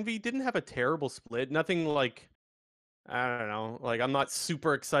team? Kenvi didn't have a terrible split. Nothing like, I don't know. Like, I'm not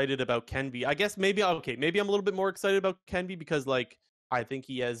super excited about Kenvi. I guess maybe I'm a little bit more excited about Kenvi because like I think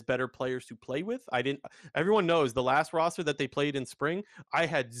he has better players to play with. Everyone knows the last roster that they played in spring, I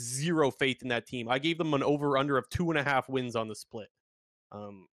had zero faith in that team. I gave them an over/under of 2.5 wins on the split.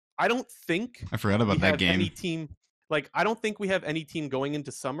 I don't think I forgot about that game. I don't think we have any team going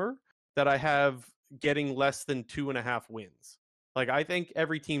into summer that I have getting less than 2.5 wins. Like, I think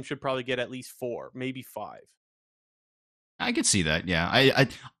every team should probably get at least 4, maybe 5. I could see that. Yeah. I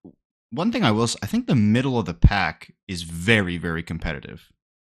one thing I will say, I think the middle of the pack is very, very competitive.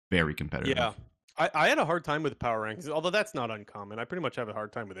 Very competitive. Yeah. I had a hard time with the power rankings, although that's not uncommon. I pretty much have a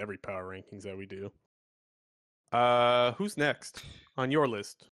hard time with every power rankings that we do. Who's next on your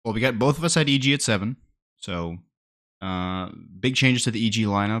list? Well, we got both of us at EG at 7. So big changes to the EG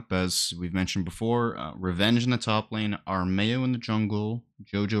lineup, as we've mentioned before. Revenge in the top lane, Armeo in the jungle,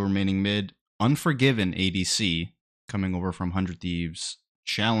 JoJo remaining mid, Unforgiven ADC coming over from 100 Thieves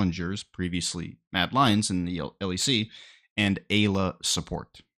Challengers, previously Mad Lions in the LEC, and Ayla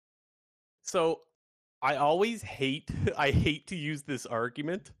support. So I always hate to use this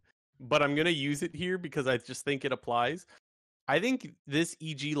argument, but I'm going to use it here because I just think it applies. I think this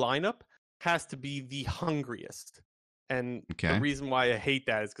EG lineup has to be the hungriest. And the reason why I hate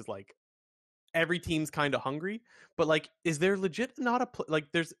that is because like every team's kind of hungry, but like, is there legit not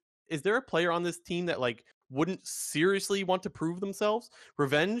is there a player on this team that like wouldn't seriously want to prove themselves?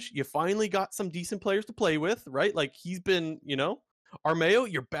 Revenge, you finally got some decent players to play with, right? Like, he's been, Armeo,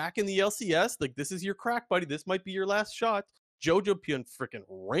 you're back in the LCS. Like, this is your crack, buddy. This might be your last shot. JoJo Pion freaking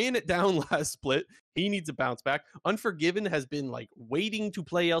ran it down last split. He needs a bounce back. Unforgiven has been like waiting to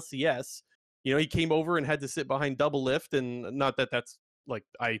play LCS. He came over and had to sit behind double lift, and not that that's like,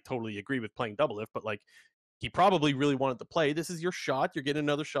 I totally agree with playing double lift, but like, he probably really wanted to play. This is your shot. You're getting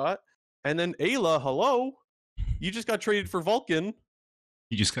another shot. And then Ayla, hello. You just got traded for Vulcan.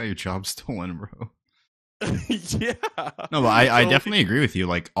 You just got your job stolen, bro. Yeah. No, but I definitely agree with you.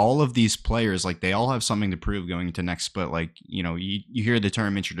 Like, all of these players, like, they all have something to prove going into next split. Like, you hear the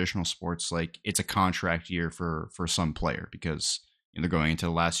term in traditional sports, like, it's a contract year for some player because they're going into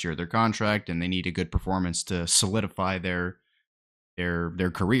the last year of their contract, and they need a good performance to solidify their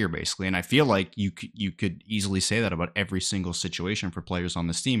career basically. And I feel like you could easily say that about every single situation for players on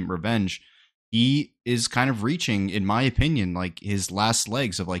this team. Revenge, he is kind of reaching, in my opinion, like his last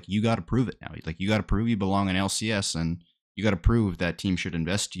legs of like, you got to prove it now. Like, you got to prove you belong in LCS, and you got to prove that team should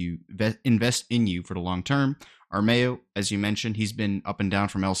invest in you for the long term. Armeo, as you mentioned, he's been up and down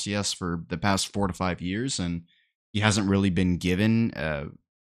from LCS for the past 4 to 5 years, and he hasn't really been given.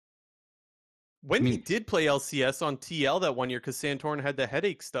 When he did play LCS on TL that one year, because Santorin had the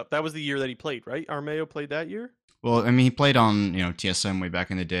headache stuff, that was the year that he played, right? Armeo played that year? Well, I mean, he played on, TSM way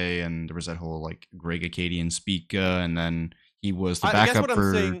back in the day, and there was that whole like Greg Acadian Speaka, and then he was the I guess backup what I'm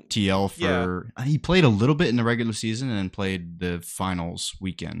for saying, TL yeah. for. He played a little bit in the regular season and then played the finals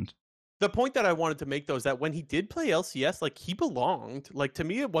weekend. The point that I wanted to make though is that when he did play LCS, like he belonged. Like to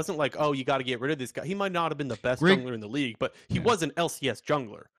me, it wasn't like, oh, you got to get rid of this guy. He might not have been the best Greg, jungler in the league, but he yeah. was an LCS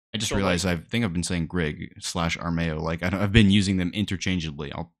jungler. I just So realized like, I think I've been saying Greg / Armeo. Like I've been using them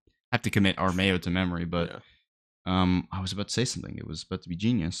interchangeably. I'll have to commit Armeo to memory, but yeah. I was about to say something. It was about to be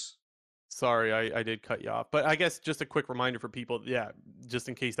genius. Sorry, I did cut you off. But I guess just a quick reminder for people, yeah, just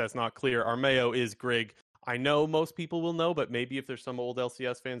in case that's not clear, Armeo is Grig. I know most people will know, but maybe if there's some old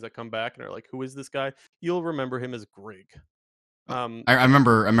LCS fans that come back and are like, who is this guy? You'll remember him as Grig. I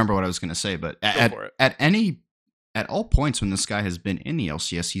remember what I was going to say, but Go for it. at all points when this guy has been in the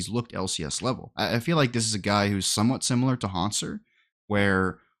LCS, he's looked LCS level. I feel like this is a guy who's somewhat similar to Hanser,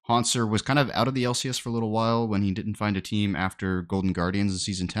 where Hanser was kind of out of the LCS for a little while when he didn't find a team after Golden Guardians in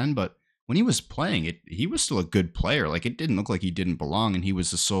Season 10, but when he was playing it, he was still a good player. Like, it didn't look like he didn't belong, and he was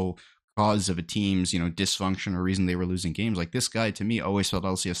the sole cause of a team's, dysfunction or reason they were losing games. Like, this guy, to me, always felt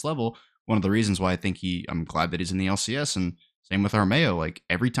LCS level. One of the reasons why I think I'm glad that he's in the LCS, and same with Armeo. Like,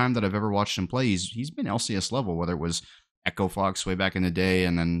 every time that I've ever watched him play, he's been LCS level, whether it was Echo Fox way back in the day,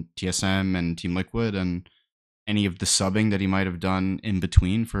 and then TSM and Team Liquid, and any of the subbing that he might have done in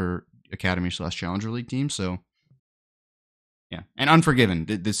between for Academy / Challenger League teams. So, yeah, and Unforgiven.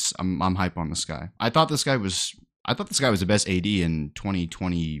 This I'm hype on this guy. I thought this guy was the best AD in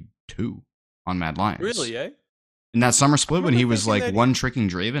 2022 on Mad Lions. Really, eh? In that summer I split when remember he was thinking like that. one tricking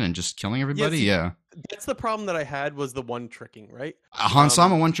Draven and just killing everybody. See, Yeah. that's the problem that I had was the one tricking, right?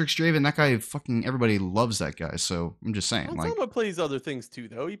 Hansama one tricks Draven. That guy, fucking everybody loves that guy. So I'm just saying, like, Hansama plays other things too,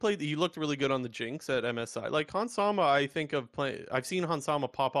 though. He looked really good on the Jinx at MSI. Like Hansama, I think I've seen Hansama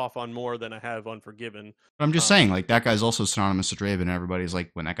pop off on more than I have Unforgiven. but I'm just saying, like, that guy's also synonymous to Draven, and everybody's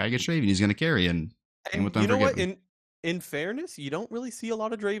like, when that guy gets Draven, he's gonna carry. And with You know what? Unforgiven, In fairness, you don't really see a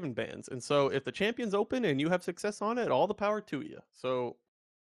lot of Draven bans, and so if the champion's open and you have success on it, all the power to you. So,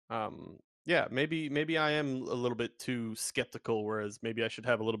 yeah, maybe I am a little bit too skeptical, whereas maybe I should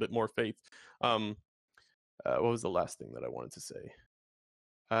have a little bit more faith. Um, what was the last thing that I wanted to say?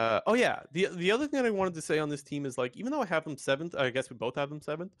 Oh yeah, the other thing that I wanted to say on this team is like, even though I have them seventh, I guess we both have them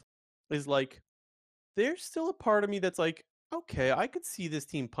seventh, is like there's still a part of me that's like, okay, I could see this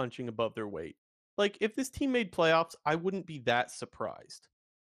team punching above their weight. Like, if this team made playoffs, I wouldn't be that surprised.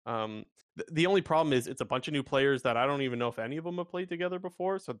 The only problem is it's a bunch of new players that I don't even know if any of them have played together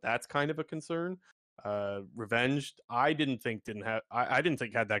before, so that's kind of a concern. Revenge, I didn't think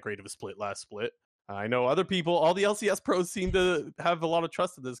had that great of a split last split. I know other people, all the LCS pros seem to have a lot of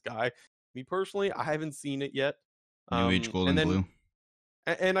trust in this guy. Me personally, I haven't seen it yet. New Age Gold And and then Blue.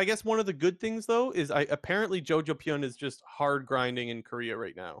 and I guess one of the good things though is apparently Jojo Pyun is just hard grinding in Korea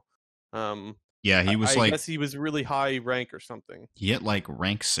right now. Yeah, he was I like, guess he was really high rank or something. he hit like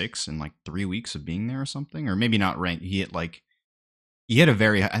rank 6 in like 3 weeks of being there or something, or maybe not rank. He hit a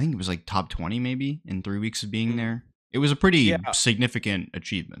very, I think it was like top 20 maybe in 3 weeks of being there. It was a Yeah, pretty significant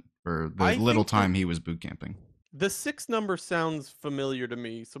achievement for the I little think time he was boot camping. the 6 number sounds familiar to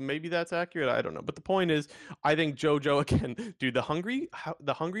me, so maybe that's accurate. I don't know, but the point is, I think JoJo again, dude. The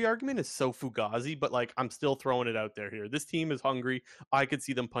hungry argument is so fugazi, but like I'm still throwing it out there here. This team is hungry. I could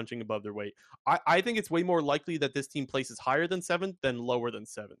see them punching above their weight. I think it's way more likely that this team places higher than seventh than lower than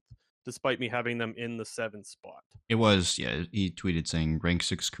seventh, despite me having them in the seventh spot. It was, yeah, he tweeted saying rank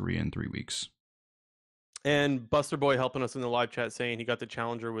 6 Korea in 3 weeks. And Buster Boy helping us in the live chat saying he got the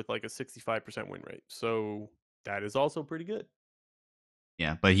challenger with like a 65% win rate. So that is also pretty good.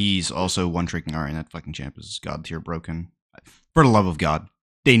 Yeah, but he's also one tricking Ari, and that fucking champ is god tier broken. For the love of God,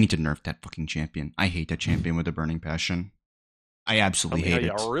 they need to nerf that fucking champion. I hate that champion with a burning passion. I absolutely hate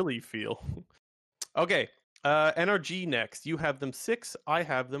it. How you really feel. Okay, NRG next. You have them 6. I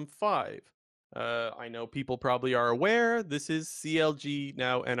have them 5. I know people probably are aware. This is CLG,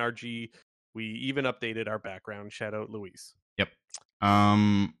 now NRG. We even updated our background. Shout out Luis. Yep.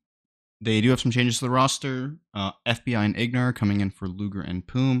 They do have some changes to the roster. FBI and Ignar coming in for Luger and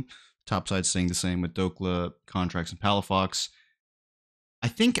Poom. Topside staying the same with Dokla, Contracts, and Palafox. I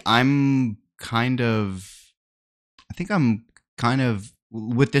think I'm kind of. I think I'm kind of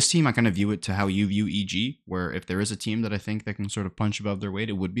with this team. I kind of view it to how you view EG, where if there is a team that I think that can sort of punch above their weight,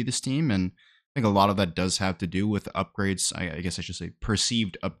 it would be this team, and I think a lot of that does have to do with upgrades. I guess I should say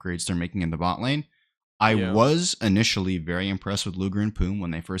perceived upgrades they're making in the bot lane. I Yeah. was initially very impressed with Luger and Poom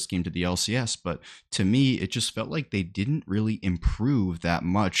when they first came to the LCS, but to me, it just felt like they didn't really improve that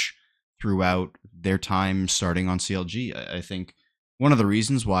much throughout their time starting on CLG. I think one of the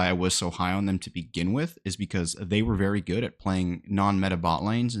reasons why I was so high on them to begin with is because they were very good at playing non-meta bot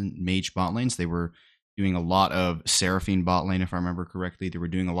lanes and mage bot lanes. They were doing a lot of Seraphine bot lane, if I remember correctly. They were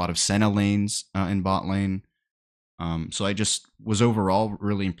doing a lot of Senna lanes in bot lane. So I just was overall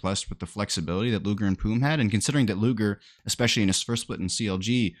really impressed with the flexibility that Luger and Poom had. And considering that Luger, especially in his first split in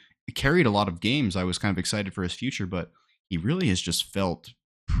CLG, carried a lot of games, I was kind of excited for his future, but he really has just felt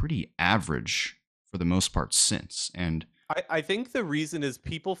pretty average for the most part since. And I think the reason is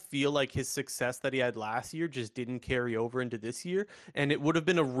people feel like his success that he had last year just didn't carry over into this year. And it would have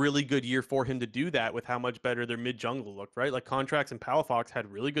been a really good year for him to do that with how much better their mid jungle looked, right? Like Contracts and Palafox had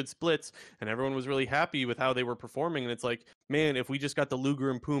really good splits and everyone was really happy with how they were performing. And it's like, man, if we just got the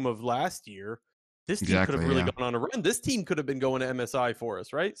Luger and Poom of last year, this team could have exactly, really yeah. gone on a run. This team could have been going to MSI for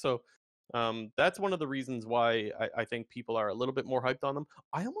us, right? So that's one of the reasons why I think people are a little bit more hyped on them.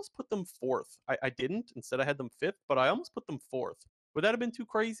 I almost put them fourth. I didn't. Instead, I had them fifth, but I almost put them fourth. Would that have been too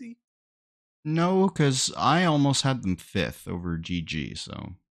crazy? No, because I almost had them fifth over GG,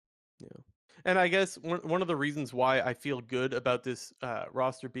 so. Yeah. And I guess one of the reasons why I feel good about this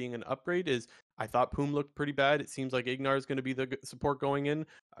roster being an upgrade is I thought Poom looked pretty bad. It seems like Ignar is going to be the support going in.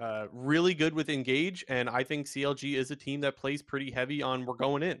 Really good with Engage, and I think CLG is a team that plays pretty heavy on we're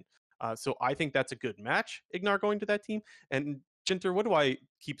going in. So I think that's a good match, Ignar going to that team. And Jinter, what do I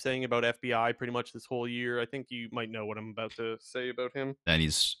keep saying about FBI pretty much this whole year? I think you might know what I'm about to say about him. That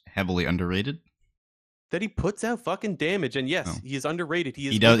he's heavily underrated. That he puts out fucking damage, and yes, Oh. he is underrated. He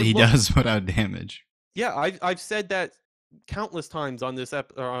is He overlooked. does put out damage. Yeah, I've said that countless times on this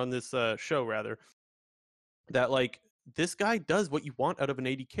show rather, that like this guy does what you want out of an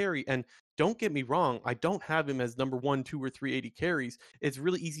 80 carry. And don't get me wrong, I don't have him as number 1, 2, or 3 80 carries. It's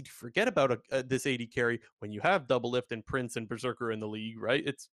really easy to forget about this 80 carry when you have Double Lift and Prince and Berserker in the league, right?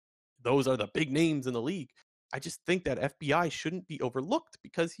 It's those are the big names in the league. I just think that FBI shouldn't be overlooked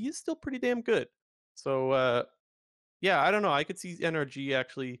because he is still pretty damn good. So yeah, I don't know. I could see NRG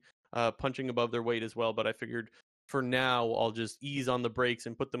actually punching above their weight as well, but I figured for now I'll just ease on the brakes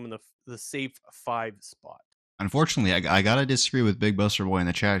and put them in the safe 5 spot. Unfortunately, I gotta disagree with Big Buster Boy in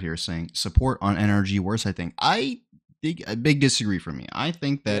the chat here saying support on NRG worse. I think a big disagree for me. I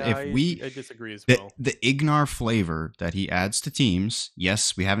think that Yeah, if we I disagree as the well. the Ignar flavor that he adds to teams,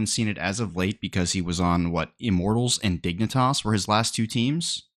 yes, we haven't seen it as of late because he was on what Immortals and Dignitas were his last two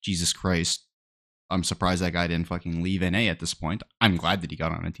teams. Jesus Christ, I'm surprised that guy didn't fucking leave NA at this point. I'm glad that he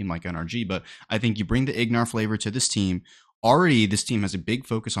got on a team like NRG, but I think you bring the Ignar flavor to this team. Already, this team has a big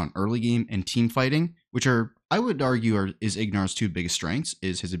focus on early game and team fighting, which are, I would argue, is Ignar's two biggest strengths,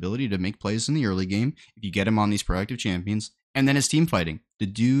 is his ability to make plays in the early game, if you get him on these proactive champions, and then his team fighting. The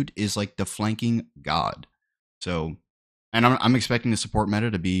dude is like the flanking god. So, and I'm expecting the support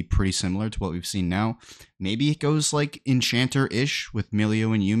meta to be pretty similar to what we've seen now. Maybe it goes like Enchanter-ish with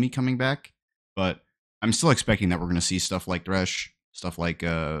Milio and Yumi coming back, but I'm still expecting that we're going to see stuff like Thresh, stuff like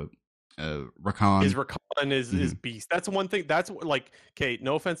Rakan. His Rakan is beast. That's one thing. That's like, okay,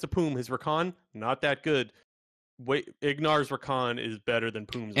 no offense to Poom, his Rakan not that good. Wait, Ignar's Rakan is better than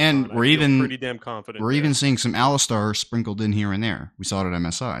Poom's And Rakan. I feel pretty damn confident. We're even seeing some Alistar sprinkled in here and there. We saw it at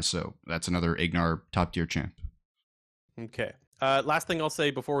MSI, so that's another Ignar top tier champ. Okay. Last thing I'll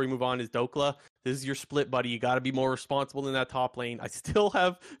say before we move on is Dokla. This is your split, buddy. You got to be more responsible in that top lane. I still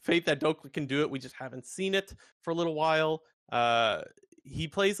have faith that Dokla can do it. We just haven't seen it for a little while. He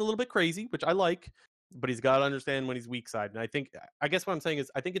plays a little bit crazy, which I like, but he's got to understand when he's weak side. And I guess what I'm saying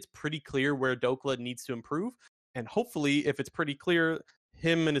is I think it's pretty clear where Dokla needs to improve. And hopefully, if it's pretty clear,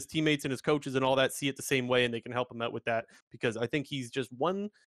 him and his teammates and his coaches and all that see it the same way and they can help him out with that, because I think he's just one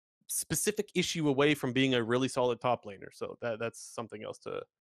specific issue away from being a really solid top laner. So that's something else to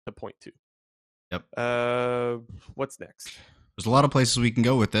point to. Yep. What's next? There's a lot of places we can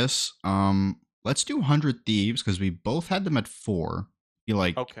go with this. Let's do 100 Thieves because we both had them at 4. I feel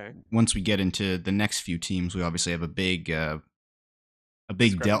like okay. Once we get into the next few teams, we obviously have a big delta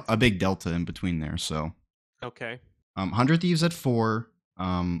in between there. So okay. 100 Thieves at 4.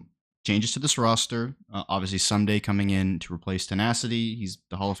 changes to this roster. Obviously, Someday coming in to replace Tenacity. He's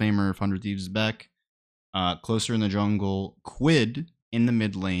the Hall of Famer if 100 Thieves is back. Closer in the jungle, Quid in the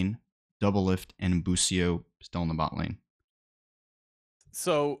mid lane, Double Lift, and Busio still in the bot lane.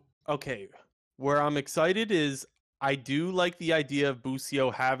 So, okay, where I'm excited is I do like the idea of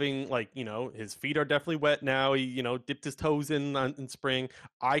Busio having, like, his feet are definitely wet now. He, dipped his toes in spring.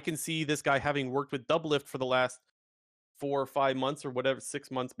 I can see this guy having worked with Double Lift for the last 4 or 5 months or whatever,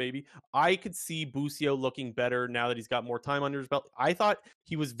 6 months maybe. I could see Busio looking better now that he's got more time under his belt. I thought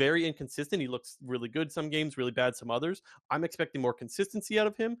he was very inconsistent. He looks really good some games, really bad some others. I'm expecting more consistency out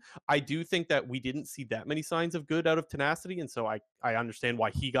of him. I do think that we didn't see that many signs of good out of Tenacity, and so I understand why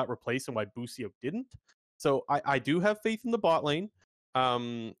he got replaced and why Busio didn't. So I do have faith in the bot lane.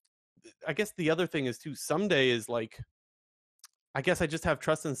 Um, I guess the other thing is too, Someday is like, I guess I just have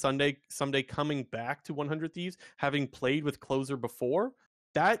trust in Someday coming back to 100 Thieves, having played with Closer before.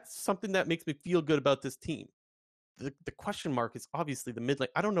 That's something that makes me feel good about this team. The question mark is obviously the mid lane.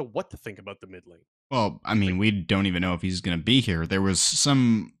 I don't know what to think about the mid lane. Well, I mean, Like, we don't even know if he's going to be here. There was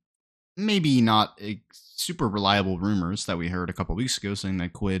some maybe not super reliable rumors that we heard a couple weeks ago saying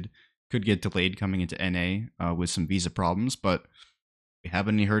that Quid could get delayed coming into NA with some visa problems, but we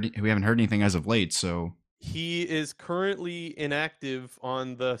haven't heard anything as of late. So he is currently inactive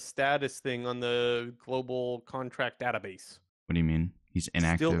on the status thing on the global contract database. what do you mean? He's Still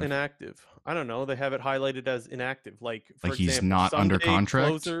inactive? inactive. I don't know. They have it highlighted as inactive. Like, Like for he's example, not under Someday contract?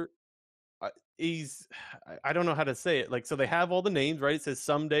 Closer, he's, I don't know how to say it. Like, so they have all the names, right? It says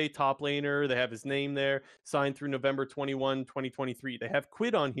Someday top laner. They have his name there, signed through November 21, 2023. They have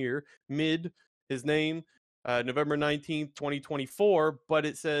Quid on here, mid, his name, November 19th, 2024, but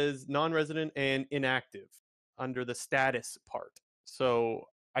it says non-resident and inactive under the status part. So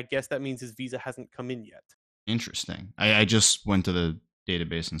I guess that means his visa hasn't come in yet. Interesting. I just went to the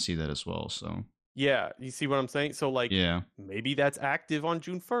database and see that as well. So Yeah, you see what I'm saying? So, like, yeah, maybe that's active on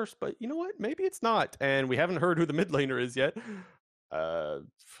June 1st, but you know what? Maybe it's not. And we haven't heard who the mid laner is yet. Uh,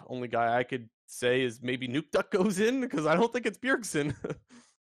 Only guy I could say is maybe Nuke Duck goes in because I don't think it's Bjergsen.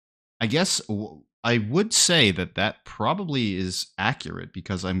 I guess I would say that that probably is accurate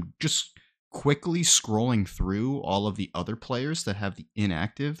because I'm just quickly scrolling through all of the other players that have the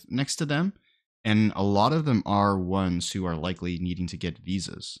inactive next to them, and a lot of them are ones who are likely needing to get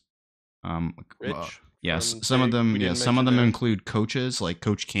visas. Um, Rich yes, from some of Big. them, We yeah, didn't some of mention them him. include coaches like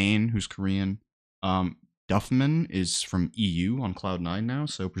Coach Kane, who's Korean. Duffman is from EU on Cloud9 now,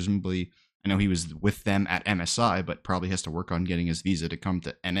 so presumably, I know he was with them at MSI, but probably has to work on getting his visa to come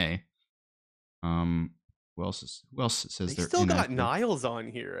to NA. Who else says They they're still got inactive? Niles on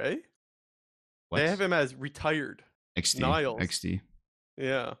here, eh? They have What? him as retired. XD, Niles. XD.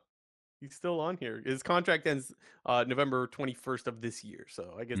 Yeah. He's still on here. His contract ends November 21st of this year.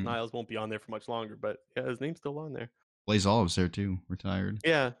 So I guess Mm. Niles won't be on there for much longer, but yeah, his name's still on there. Blaze Olive's there too, retired.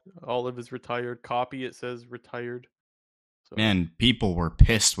 Yeah, Olive is retired. Copy, it says retired. So Man, people were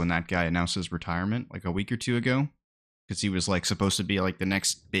pissed when that guy announced his retirement like a week or two ago because he was like supposed to be like the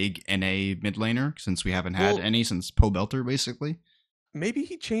next big NA mid laner since we haven't had well, any since Poe Belter basically. maybe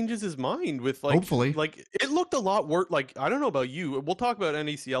he changes his mind with Hopefully. like it looked a lot worse. Like, I don't know about you. We'll talk about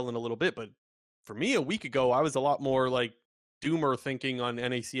NACL in a little bit, but for me a week ago, I was a lot more like doomer thinking on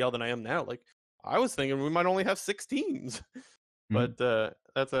NACL than I am now. Like, I was thinking we might only have 6 teams. Mhm. But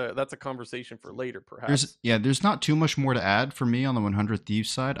that's a conversation for later, There's perhaps. there's not too much more to add for me on the 100 Thieves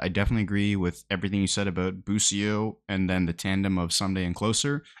side. I definitely agree with everything you said about Busio and then the tandem of Someday and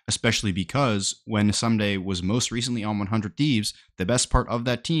Closer, especially because when Someday was most recently on 100 Thieves, the best part of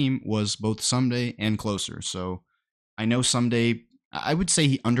that team was both Someday and Closer. So I know Someday, I would say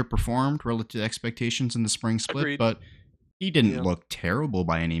he underperformed relative to expectations in the spring split, Agreed. but he didn't Yeah. look terrible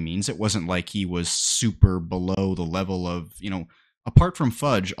by any means. It wasn't like he was super below the level of, apart from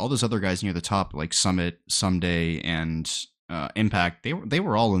Fudge, all those other guys near the top, like Summit, Someday, and Impact, they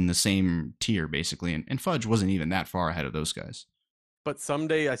were all in the same tier basically, and Fudge wasn't even that far ahead of those guys. But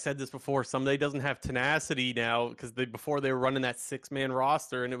Someday, I said this before, Someday doesn't have tenacity now because before they were running that 6-man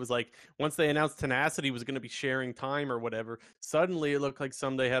roster, and it was like once they announced tenacity was going to be sharing time or whatever, suddenly it looked like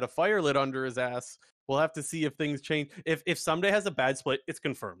Someday had a fire lit under his ass. We'll have to see if things change. If Someday has a bad split, it's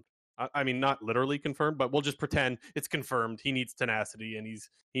confirmed. I mean, not literally confirmed, but we'll just pretend it's confirmed. He needs tenacity, and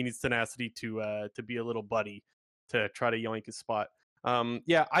he needs tenacity to be a little buddy to try to yoink his spot.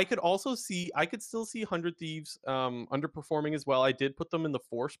 Yeah, I could still see 100 Thieves underperforming as well. I did put them in the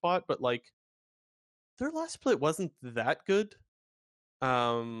 4 spot, but like their last split wasn't that good.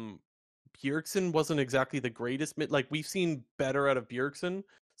 Um Bjergsen wasn't exactly the greatest mid. Like, we've seen better out of Bjergsen.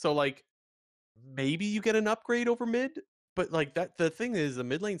 So like maybe you get an upgrade over mid. but like that, the thing is, the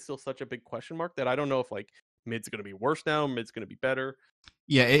mid lane's still such a big question mark that I don't know if like mid's going to be worse now, mid's going to be better.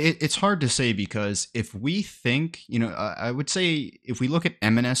 Yeah, it's hard to say because if we think, I would say if we look at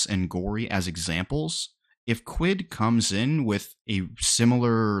MNS and Gory as examples, if Quid comes in with a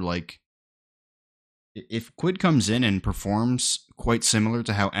similar, like, if Quid comes in and performs quite similar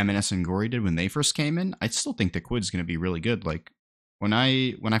to how MNS and Gory did when they first came in, I still think that Quid's going to be really good. Like, when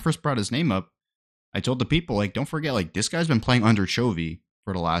I first brought his name up, I told the people, like, don't forget, like, this guy's been playing under Chovy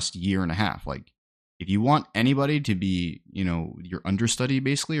for the last year and a half. Like, if you want anybody to be, your understudy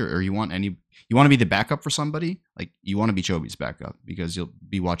basically, or you want to be the backup for somebody, like, you want to be Chovy's backup because you'll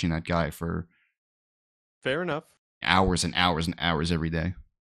be watching that guy for Fair enough. hours and hours and hours every day.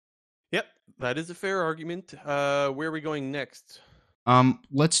 Yep, that is a fair argument. Where are we going next?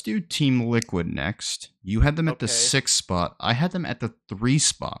 Let's do Team Liquid next. You had them at the 6th spot. I had them at the 3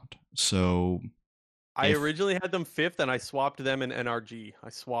 spot. So I originally had them 5th, and I swapped them in NRG. I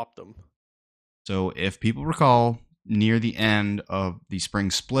swapped them. So if people recall, near the end of the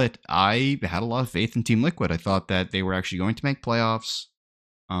spring split, I had a lot of faith in Team Liquid. I thought that they were actually going to make playoffs.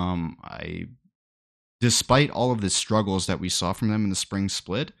 Despite all of the struggles that we saw from them in the spring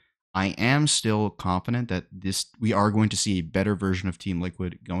split, I am still confident that we are going to see a better version of Team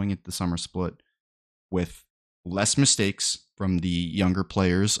Liquid going into the summer split with less mistakes from the younger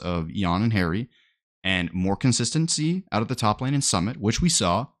players of Jan and Harry and more consistency out of the top lane in Summit, which we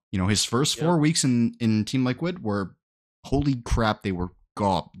saw. His first 4 weeks in Team Liquid were, holy crap, they were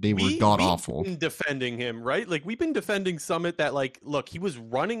god awful. We've been defending him, right? Like, we've been defending Summit that, like, look, he was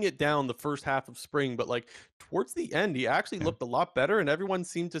running it down the first half of spring, but like towards the end, he actually looked a lot better, and everyone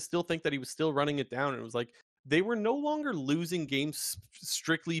seemed to still think that he was still running it down. And it was like they were no longer losing games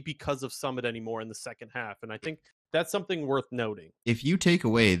strictly because of Summit anymore in the second half, and I think that's something worth noting. If you take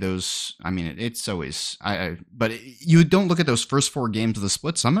away those, I mean, it's always but you don't look at those first 4 games of the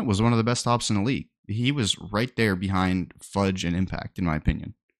split. Summit was one of the best ops in the league. He was right there behind Fudge and Impact, in my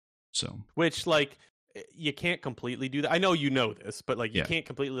opinion. So, which, like, you can't completely do that. I know you know this, but like, you can't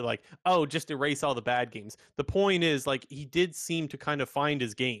completely, like, oh, just erase all the bad games. The point is, like, he did seem to kind of find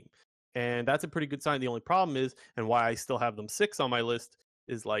his game, and that's a pretty good sign. The only problem is, and why I still have them 6 on my list,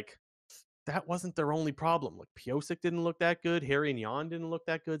 is like, that wasn't their only problem. Like, Piosik didn't look that good. Harry and Jan didn't look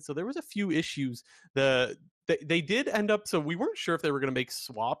that good. So there was a few issues. They did end up, so we weren't sure if they were going to make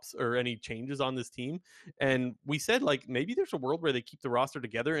swaps or any changes on this team. And we said, like, maybe there's a world where they keep the roster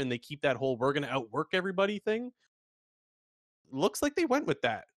together and they keep that whole we're going to outwork everybody thing. Looks like they went with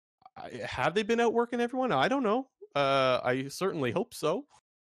that. Have they been outworking everyone? I don't know. I certainly hope so.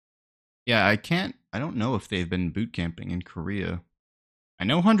 Yeah, I don't know if they've been boot camping in Korea. I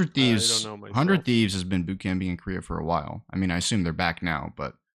know 100 Thieves. 100 Thieves has been boot camping in Korea for a while. I mean, I assume they're back now,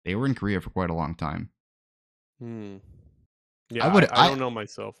 but they were in Korea for quite a long time. Yeah, I don't know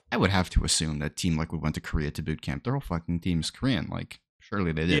myself. I would have to assume that Team Liquid went to Korea to boot camp. Their whole fucking team's Korean. Like,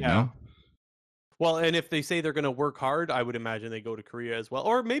 surely they did, no? Well, and if they say they're going to work hard, I would imagine they go to Korea as well.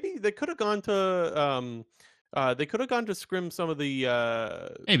 Or maybe they could have gone to scrim some of the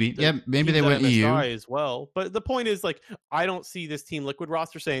maybe they went EU as well. But the point is, like, I don't see this Team Liquid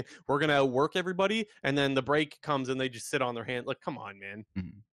roster saying we're going to outwork everybody, and then the break comes and they just sit on their hand. Like, come on, man.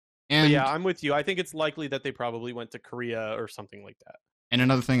 Mm-hmm. But yeah, I'm with you. I think it's likely that they probably went to Korea or something like that. And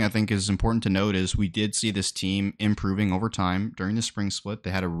another thing I think is important to note is we did see this team improving over time during the spring split.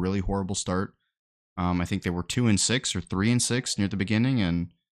 They had a really horrible start. I think they were 2-6 or 3-6 near the beginning,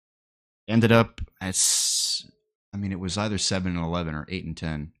 and ended up as, I mean, it was either 7-11 or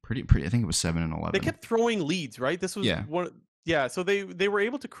 8-10. Pretty. I think it was 7-11. They kept throwing leads, right? This was one. Yeah, so they were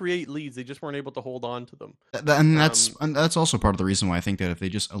able to create leads. They just weren't able to hold on to them. And that's also part of the reason why I think that if they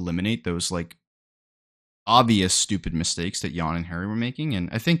just eliminate those, like, obvious stupid mistakes that Jan and Harry were making, and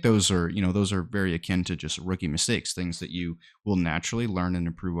I think those are very akin to just rookie mistakes, things that you will naturally learn and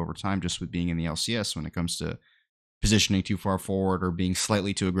improve over time just with being in the LCS when it comes to positioning too far forward or being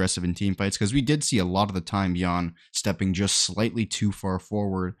slightly too aggressive in team fights, because we did see a lot of the time Jan stepping just slightly too far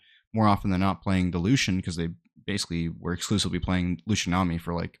forward more often than not, playing the Lucian, because they basically were exclusively playing Lucianami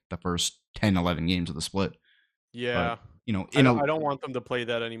for like the first 10-11 games of the split. Yeah. But, I don't want them to play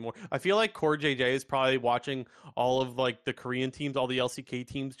that anymore. I feel like Core JJ is probably watching all of, like, the Korean teams, all the LCK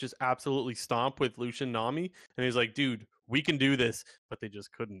teams just absolutely stomp with Lucian Nami, and he's like, dude, we can do this, but they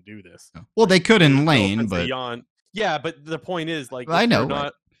just couldn't do this. Well, they could in lane, but yeah, but the point is, like,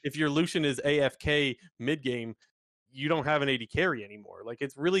 if your Lucian is AFK mid game, you don't have an AD carry anymore. Like,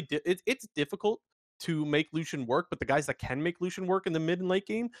 it's really it's difficult to make Lucian work, but the guys that can make Lucian work in the mid and late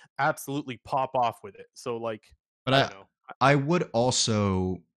game absolutely pop off with it. So, like, but I would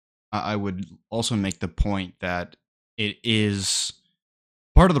also make the point that it is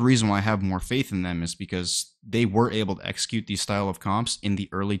part of the reason why I have more faith in them is because they were able to execute these style of comps in the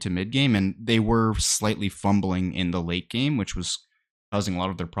early to mid game, and they were slightly fumbling in the late game, which was causing a lot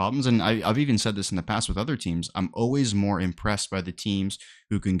of their problems. And I've even said this in the past with other teams. I'm always more impressed by the teams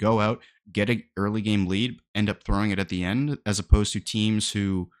who can go out, get an early game lead, end up throwing it at the end, as opposed to teams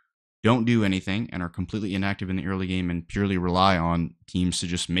who don't do anything and are completely inactive in the early game and purely rely on teams to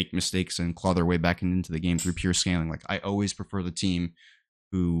just make mistakes and claw their way back into the game through pure scaling. Like, I always prefer the team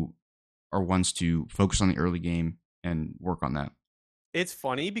who are ones to focus on the early game and work on that. It's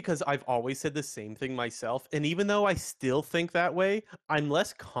funny because I've always said the same thing myself, and even though I still think that way, I'm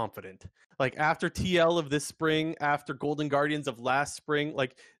less confident. Like after TL of this spring, after Golden Guardians of last spring,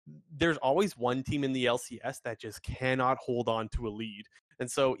 like there's always one team in the LCS that just cannot hold on to a lead. And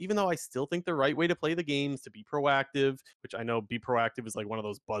so even though I still think the right way to play the games to be proactive, which I know be proactive is like one of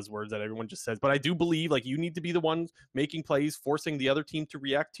those buzzwords that everyone just says, but I do believe like you need to be the one making plays, forcing the other team to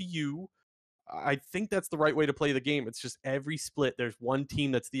react to you. I think that's the right way to play the game. It's just every split, there's one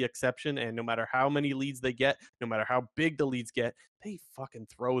team that's the exception, and no matter how many leads they get, no matter how big the leads get, they fucking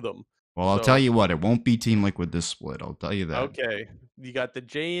throw them. Well, I'll tell So, you what, it won't be Team Liquid this split. I'll tell you that. okay, you got the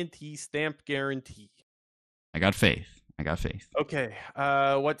J&T stamped guarantee. I got faith. I got faith. Okay,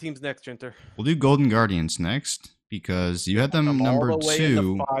 what team's next, Jinter? We'll do Golden Guardians next because you had them I'm all number the way in the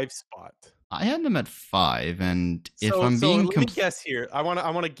 2. 5 spot. I had them at 5, and if So I'm so being let me guess here. I want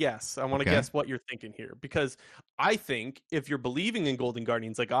to guess. I want to okay, guess what you're thinking here because I think if you're believing in Golden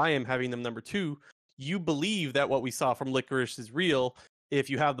Guardians like I am having them number 2, you believe that what we saw from Licorice is real. If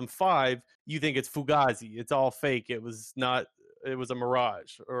you have them 5, you think it's Fugazi. It's all fake. It was not it was a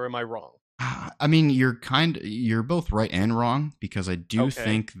mirage, or am I wrong? I mean, you're both right and wrong because I do Okay.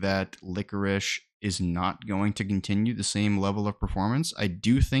 think that Licorice is not going to continue the same level of performance. I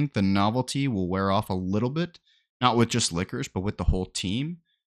do think the novelty will wear off a little bit, not with just Licorice, but with the whole team.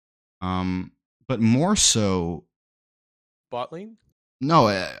 But more so, Bot lane? no,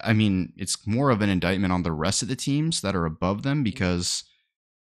 I mean, it's more of an indictment on the rest of the teams that are above them because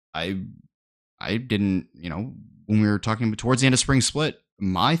I I didn't, when we were talking towards the end of spring split,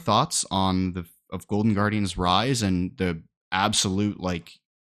 my thoughts on the of Golden Guardians rise and the absolute like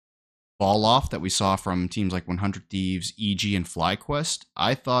fall off that we saw from teams like 100 Thieves, EG, and FlyQuest,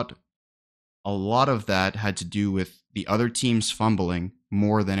 I thought a lot of that had to do with the other teams fumbling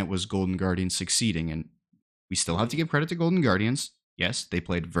more than it was Golden Guardians succeeding. And we still have to Mhm. give credit to Golden Guardians. Yes, they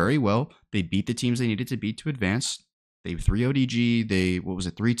played very well. They beat the teams they needed to beat to advance. They 3-0'd EG. They, what was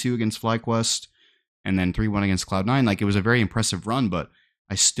it, 3-2 against FlyQuest, and then 3-1 against Cloud9. Like, it was a very impressive run, but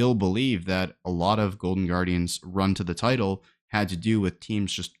I still believe that a lot of Golden Guardians' run to the title had to do with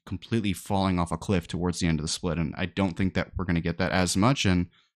teams just completely falling off a cliff towards the end of the split. And I don't think that we're going to get that as much. And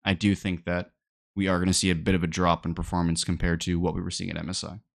I do think that we are going to see a bit of a drop in performance compared to what we were seeing at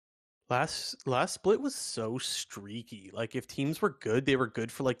MSI. Last split was so streaky. Like if teams were good, they were good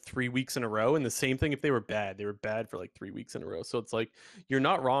for like 3 weeks in a row, and the same thing if they were bad for like 3 weeks in a row. So it's like you're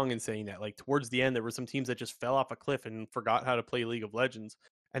not wrong in saying that. Like towards the end, there were some teams that just fell off a cliff and forgot how to play League of Legends,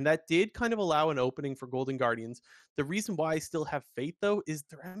 and that did kind of allow an opening for Golden Guardians. The reason why I still have faith though is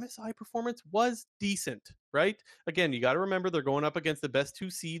their MSI performance was decent, right? Again, you got to remember they're going up against the best 2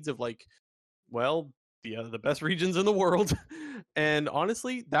 seeds of like well, the best regions in the world. And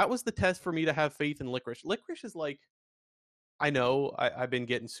honestly, that was the test for me to have faith in Licorice. Licorice is like, I know I've been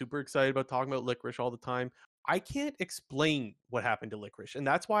getting super excited about talking about Licorice all the time. I can't explain what happened to Licorice, and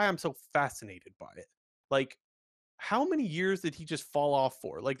that's why I'm so fascinated by it. Like, how many years did he just fall off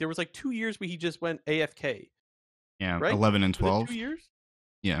for? Like, there was like 2 years where he just went AFK, Yeah, right? 11 and Was it 2 12. years?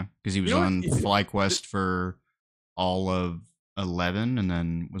 Yeah, because he You was know what? on FlyQuest for all of 11 and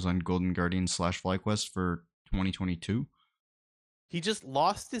then was on Golden Guardian / FlyQuest for 2022. He just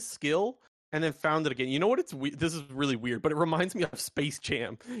lost his skill and then found it again. You know what? This is really weird, but it reminds me of Space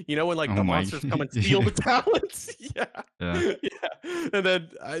Jam. You know when like Oh the my. monsters come and steal the talents? Yeah, Yeah. yeah. And then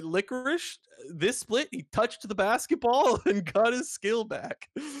Licorice, this split, he touched the basketball and got his skill back.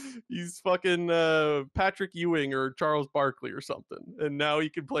 He's fucking Patrick Ewing or Charles Barkley or something, and now he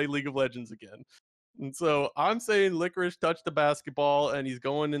can play League of Legends again. And so I'm saying Licorice touched the basketball and he's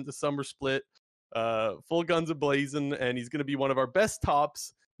going into summer split full guns a blazing, and he's going to be one of our best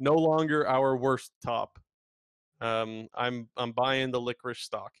tops, no longer our worst top. I'm buying the Licorice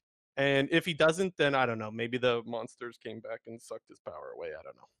stock, and if he doesn't, then I don't know. Maybe the monsters came back and sucked his power away. I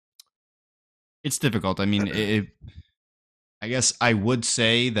don't know. It's difficult. I mean, I guess I would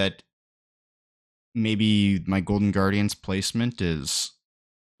say that maybe my Golden Guardians placement is,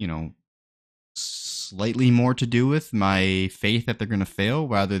 you know, slightly more to do with my faith that they're going to fail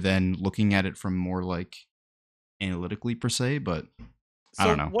rather than looking at it from more like analytically per se, but I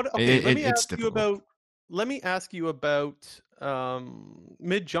don't So know. what? Okay, It's difficult. let me ask you about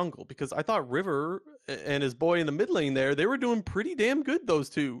mid jungle, because I thought River and his boy in the mid lane there, they were doing pretty damn good. Those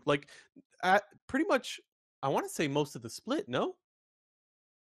two, like, at pretty much, I want to say most of the split. No,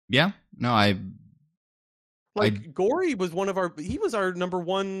 Yeah, no, I like Gory was one of our. He was our number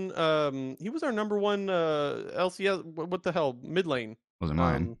one. He was our number one LCS. What the hell? Mid lane. wasn't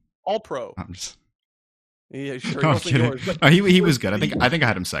mine. All pro. I'm just Yeah, sure. He no, I'm wasn't kidding. yours, but No, he was was good. the I think I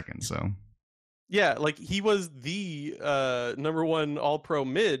had him second. So yeah, like he was the number one all pro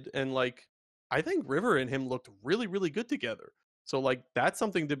mid, and like I think River and him looked really, really good together. So like that's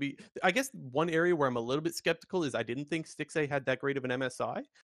something to be. I guess one area where I'm a little bit skeptical is I didn't think Stixay had that great of an MSI,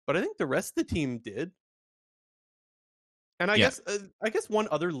 but I think the rest of the team did. And yeah, I guess one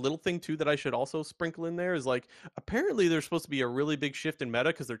other little thing too that I should also sprinkle in there is like apparently there's supposed to be a really big shift in meta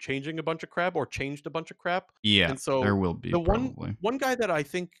because they're changing a bunch of crap or changed a bunch of crap. yeah, And so there will be the probably. one guy that I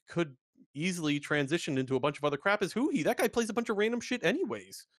think could easily transition into a bunch of other crap is Huhi. That guy plays a bunch of random shit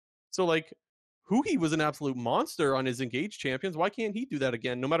anyways. So like Huhi was an absolute monster on his engaged champions. Why can't he do that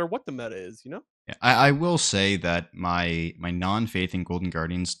again no matter what the meta is, you know? Yeah, I will say that my non faith in Golden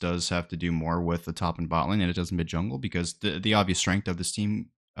Guardians does have to do more with the top and bot lane than it does in mid jungle, because the obvious strength of this team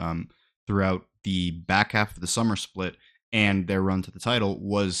throughout the back half of the summer split and their run to the title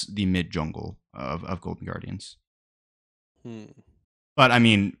was the mid jungle of Golden Guardians. Hmm. But I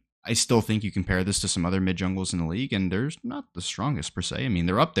mean, I still think you compare this to some other mid jungles in the league, and they're not the strongest per se. I mean,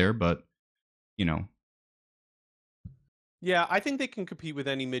 they're up there, but you know, Yeah, I think they can compete with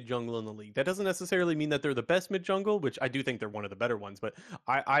any mid jungle in the league. That doesn't necessarily mean that they're the best mid jungle, which I do think they're one of the better ones, but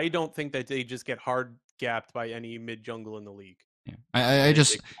I don't think that they just get hard gapped by any mid jungle in the league. yeah. I If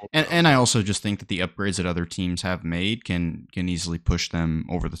just they pull it out. and I also just think that the upgrades that other teams have made can easily push them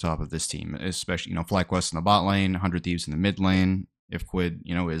over the top of this team, especially FlyQuest in the bot lane, 100 Thieves in the mid lane. If Quid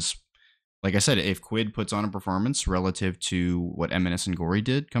is like I said, if Quid puts on a performance relative to what MNS and Gory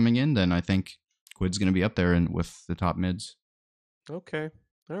did coming in, then I think Quid's going to be up there and with the top mids Okay.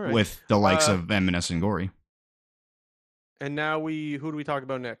 All right. with the likes of MNS and Gory. And now who do we talk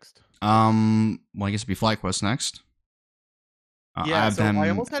about next? Well, I guess it'd be FlyQuest next. I Yeah, have so I them.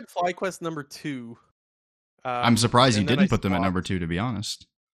 almost had FlyQuest number 2. I'm surprised you And then I didn't put them at number swapped. 2, to be honest.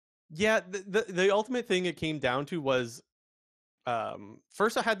 Yeah, the ultimate thing it came down to was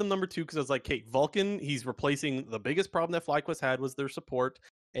first I had them number 2 because I was like, okay, Vulcan, he's replacing the biggest problem that FlyQuest had was their support,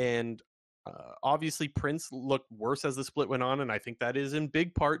 and obviously Prince looked worse as the split went on, and I think that is in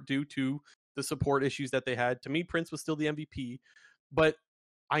big part due to the support issues that they had. To me, Prince was still the MVP, but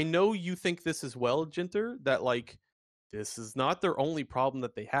I know you think this as well, Jinter, that like this is not their only problem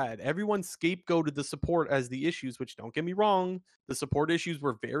that they had. Everyone scapegoated the support as the issues, which don't get me wrong, the support issues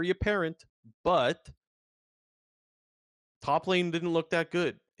were very apparent, but top lane didn't look that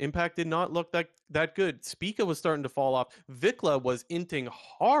good. Impact did not look that good. Spica was starting to fall off. Vikla was inting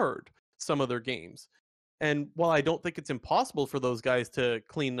hard some of their games. And while I don't think it's impossible for those guys to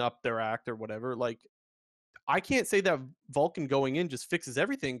clean up their act or whatever, like I can't say that Vulcan going in just fixes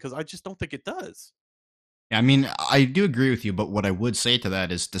everything because I just don't think it does. Yeah, I mean, I do agree with you, but what I would say to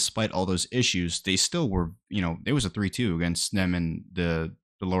that is, despite all those issues, they still were. It was a 3-2 against them in the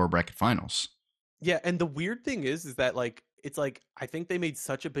lower bracket finals. Yeah, and the weird thing is that like it's like I think they made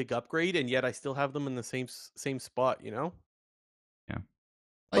such a big upgrade, and yet I still have them in the same spot, you know. Yeah,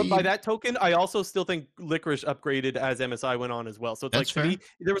 But by that token, I also still think Licorice upgraded as MSI went on as well. So it's like that's to fair. me,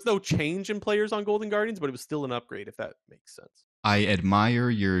 there was no change in players on Golden Guardians, but it was still an upgrade, if that makes sense. I admire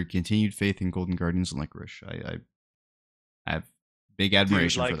your continued faith in Golden Guardians and Licorice. I have big Dude,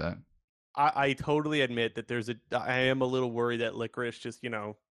 admiration for like that. I totally admit that I am a little worried that Licorice just,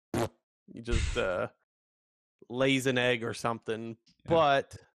 you just lays an egg or something. Yeah.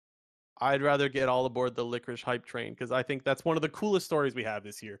 But I'd rather get all aboard the Licorice hype train because I think that's one of the coolest stories we have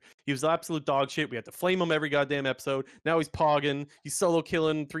this year. He was absolute dog shit. We had to flame him every goddamn episode. Now he's pogging. He's solo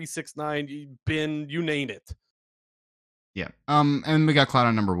killing 369. Bin, you name it. Yeah. And we got Cloud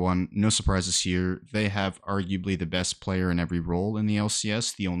on number 1. No surprises here. They have arguably the best player in every role in the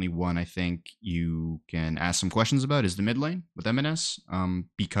LCS. The only one I think you can ask some questions about is the mid lane with MNS.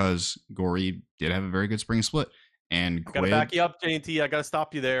 Because Gory did have a very good spring split, and I gotta Quid. back you up, JNT. I gotta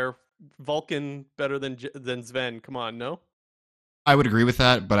stop you there. Vulcan better than Sven. Come on, no. I would agree with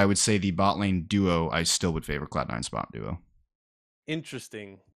that, but I would say the bot lane duo, I still would favor Cloud9's bot duo.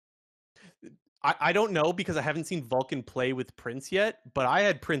 Interesting. I don't know because I haven't seen Vulcan play with Prince yet, but I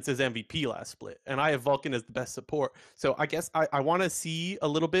had Prince as MVP last split, and I have Vulcan as the best support. So I guess I want to see a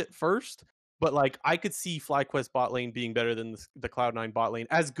little bit first, But like, I could see FlyQuest bot lane being better than the Cloud9 bot lane,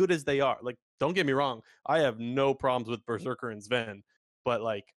 as good as they are. Like, don't get me wrong, I have no problems with Berserker and Sven, but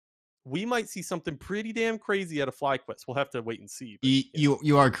like, we might see something pretty damn crazy out of FlyQuest. We'll have to wait and see. But,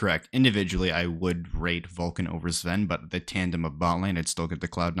 You are correct. Individually, I would rate Vulcan over Sven, but the tandem of bot lane, I'd still give the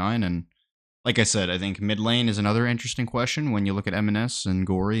Cloud9. And like I said, I think mid lane is another interesting question when you look at MNS and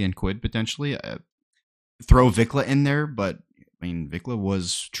Gory and Quid potentially. Throw Vikla in there, but I mean, Vikla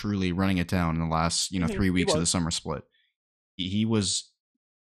was truly running it down in the last 3 weeks of the summer split. He was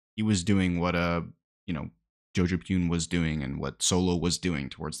doing what Jojo Pune was doing and what Solo was doing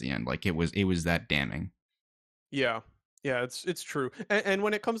towards the end. Like it was that damning. Yeah, it's true. And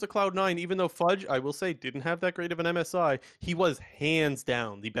when it comes to Cloud9, even though Fudge, I will say, didn't have that great of an MSI, he was hands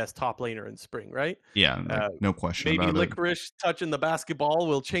down the best top laner in spring, right? Yeah, no question about it. Maybe Licorice touching the basketball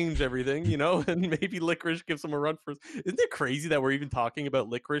will change everything, and maybe Licorice gives him a run for. Isn't it crazy that we're even talking about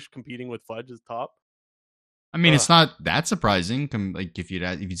Licorice competing with Fudge as top? I mean, it's not that surprising. Like if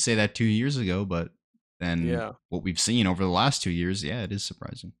you'd say that 2 years ago, but then what we've seen over the last 2 years, yeah, it is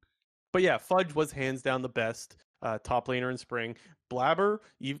surprising. But yeah, Fudge was hands down the best top laner in spring. Blabber,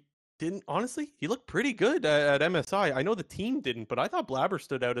 he looked pretty good at MSI. I know the team didn't, but I thought Blabber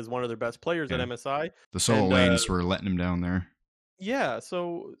stood out as one of their best players at MSI. The solo lanes were letting him down there. Yeah,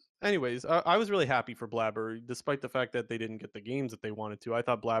 so anyways, I was really happy for Blabber, despite the fact that they didn't get the games that they wanted to. I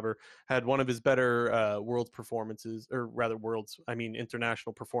thought Blabber had one of his better Worlds performances, or rather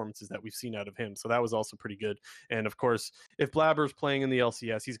international performances that we've seen out of him. So that was also pretty good. And of course, if Blabber's playing in the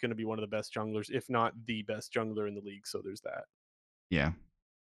LCS, he's going to be one of the best junglers, if not the best jungler in the league. So there's that. Yeah.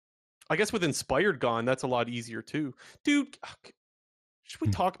 I guess with Inspired gone, that's a lot easier too. Dude, should we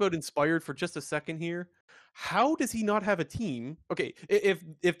talk about Inspired for just a second here? How does he not have a team? Okay,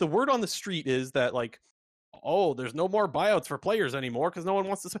 if the word on the street is that like, oh, there's no more buyouts for players anymore because no one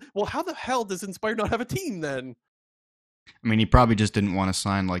wants to. Well, how the hell does Inspired not have a team then? I mean, he probably just didn't want to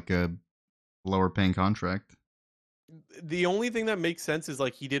sign like a lower paying contract. The only thing that makes sense is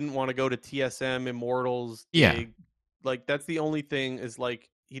like he didn't want to go to TSM, Immortals. Yeah, like that's the only thing is like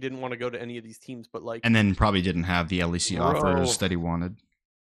he didn't want to go to any of these teams, but like, and then probably didn't have the LEC offers that he wanted.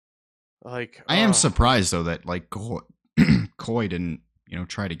 Like, I am surprised though that like Koi didn't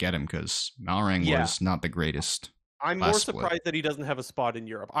try to get him because Malrang was not the greatest. I'm more surprised that he doesn't have a spot in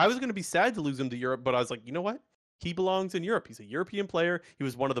Europe. I was going to be sad to lose him to Europe, but I was like, you know what? He belongs in Europe. He's a European player. He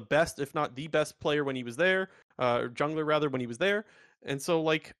was one of the best, if not the best player when he was there, jungler rather when he was there. And so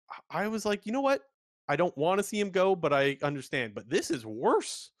like, I was like, you know what? I don't want to see him go, but I understand. But this is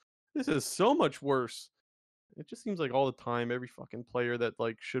worse. This is so much worse. It just seems like all the time, every fucking player that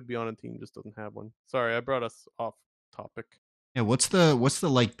like should be on a team just doesn't have one. Sorry, I brought us off topic. Yeah, what's the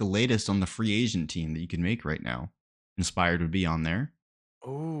like the latest on the free agent team that you can make right now? Inspired would be on there.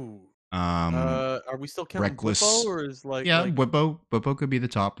 Oh, are we still counting Reckless, Bwippo, or is Bwippo could be the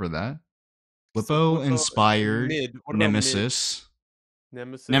top for that. Bwippo, Inspired, Nemesis.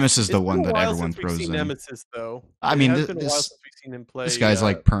 Nemesis is the one that everyone throws in. Nemesis, though. I mean, it's been a while since we've seen him play. This guy's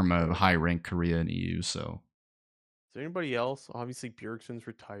like perma high rank Korea and EU. So, is there anybody else? Obviously, Bjergsen's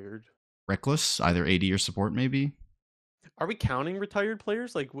retired. Reckless, either AD or support, maybe. Are we counting retired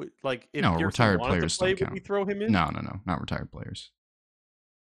players? Like if no, Bjergsen retired players to play, don't count. Would we throw him in? No, not retired players.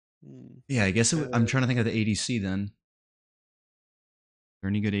 Yeah, I guess I'm trying to think of the ADC then. Are there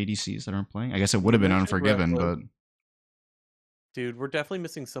any good ADCs that aren't playing? I guess it would have been Unforgiven, but dude, we're definitely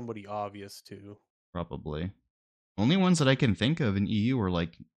missing somebody obvious too. Probably. Only ones that I can think of in EU are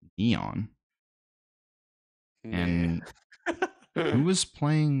like Neon. And who was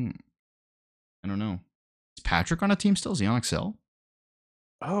playing? I don't know. Is Patrick on a team still? Is he on Excel?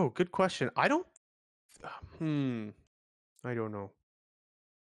 Oh, good question. I don't know.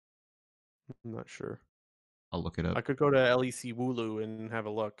 I'm not sure. I'll look it up. I could go to LEC Wooloo and have a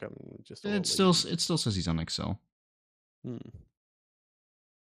look. I'm just it still says he's on Excel.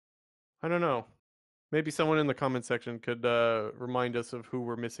 I don't know. Maybe someone in the comment section could remind us of who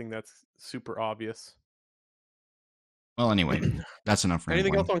we're missing that's super obvious. Well, anyway, that's enough for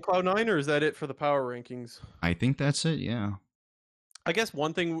anything else on Cloud9, or is that it for the power rankings? I think that's it, yeah. I guess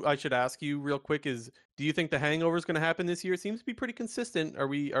one thing I should ask you real quick is, do you think the hangover is going to happen this year? It seems to be pretty consistent. Are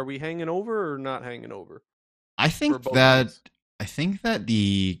we hanging over or not hanging over? I think that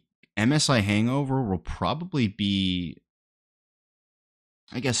the MSI hangover will probably be.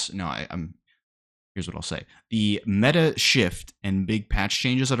 I guess no. Here's what I'll say: the meta shift and big patch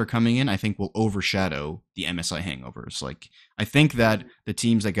changes that are coming in, I think, will overshadow the MSI hangovers. Like, I think that the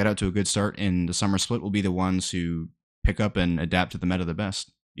teams that get out to a good start in the summer split will be the ones who pick up and adapt to the meta the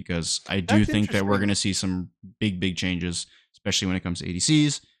best, because I do think that we're going to see some big changes, especially when it comes to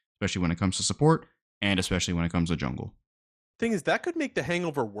ADCs, especially when it comes to support and especially when it comes to jungle. Thing is, that could make the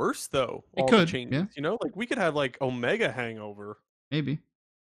hangover worse, though. It All the could, yeah, changes, like we could have like Omega hangover, maybe.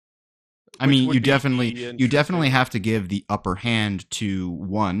 I which mean, would be you definitely interesting. have to give the upper hand to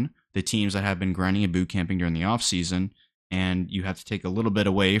one, the teams that have been grinding and boot camping during the off season, and you have to take a little bit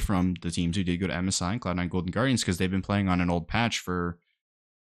away from the teams who did go to MSI and Cloud9 Golden Guardians because they've been playing on an old patch for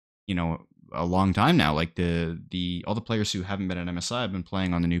a long time now. Like the all the players who haven't been at MSI have been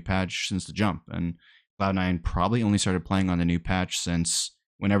playing on the new patch since the jump, and Cloud9 probably only started playing on the new patch since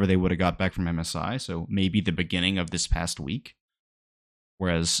whenever they would have got back from MSI, so maybe the beginning of this past week.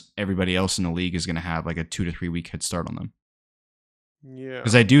 Whereas everybody else in the league is going to have like a 2 to 3 week head start on them. Yeah.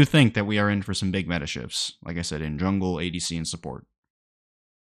 Because I do think that we are in for some big meta shifts, like I said, in jungle, ADC, and support.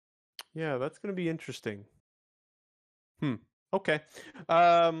 Yeah, that's gonna be interesting. Okay.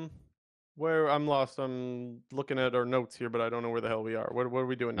 Um, where I'm lost. I'm looking at our notes here, but I don't know where the hell we are. What are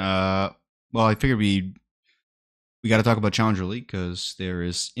we doing next? Well, I figured we got to talk about Challenger League because there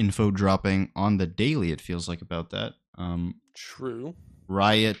is info dropping on the daily. It feels like about that. True.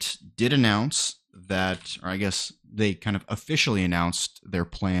 Riot did announce that, or I guess they kind of officially announced their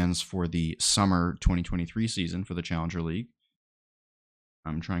plans for the summer 2023 season for the Challenger League.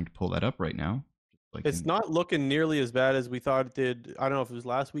 I'm trying to pull that up right now. It's not looking nearly as bad as we thought it did. I don't know if it was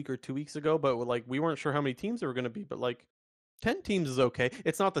last week or 2 weeks ago, but like we weren't sure how many teams there were going to be. But like 10 teams is okay.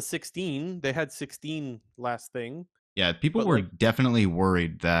 It's not the 16. They had 16 last thing. Yeah, people But were like, definitely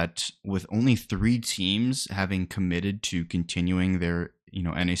worried that with only 3 teams having committed to continuing their,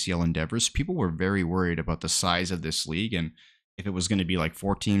 NACL endeavors, people were very worried about the size of this league and if it was going to be like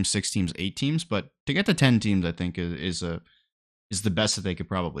 4 teams, 6 teams, 8 teams. But to get to 10 teams, I think is the best that they could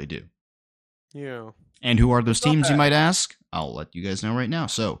probably do. yeah, And who are those it's not teams, you bad. might ask? I'll let you guys know right now.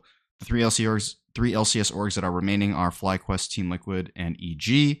 So the three LCS orgs that are remaining are FlyQuest, Team Liquid, and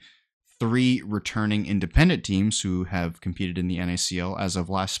EG. 3 returning independent teams who have competed in the NACL as of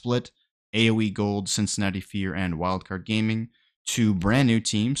last split: AoE Gold, Cincinnati Fear, and Wildcard Gaming. 2 brand new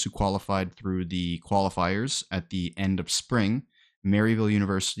teams who qualified through the qualifiers at the end of spring: Maryville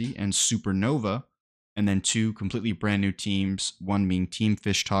University and Supernova. And then 2 completely brand new teams, one being Team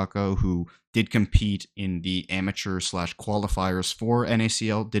Fish Taco, who did compete in the amateur / qualifiers for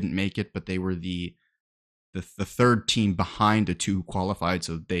NACL, didn't make it, but they were the third team behind the 2 qualified,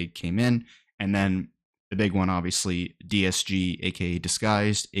 so they came in. And then the big one, obviously, DSG, aka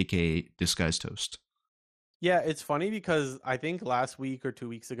Disguised, aka Disguised Toast. Yeah, it's funny because I think last week or 2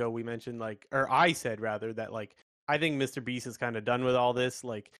 weeks ago we mentioned like, or I said rather that like I think Mr. Beast is kind of done with all this.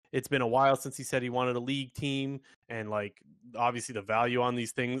 Like it's been a while since he said he wanted a league team, and like obviously the value on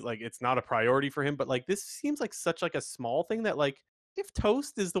these things like it's not a priority for him. But like this seems like such like a small thing that like if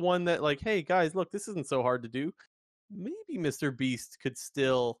Toast is the one that like, hey guys, look, this isn't so hard to do. Maybe Mr. Beast could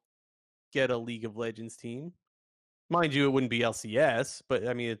still get a League of Legends team. Mind you, it wouldn't be LCS, but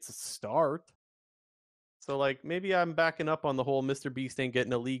I mean it's a start. So like maybe I'm backing up on the whole Mr. Beast ain't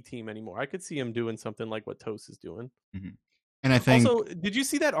getting a league team anymore. I could see him doing something like what Toast is doing. Mm-hmm. And I Also, think, did you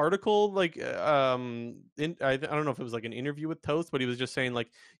see that article? Like, I don't know if it was like an interview with Toast, but he was just saying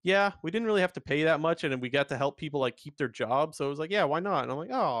like, yeah, we didn't really have to pay that much, and we got to help people like keep their jobs. So it was like, yeah, why not? And I'm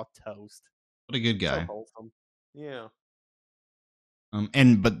like, oh, Toast, what a good so guy. wholesome. Yeah,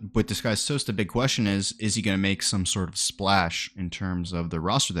 But with Disguised Toast, the big question is he going to make some sort of splash in terms of the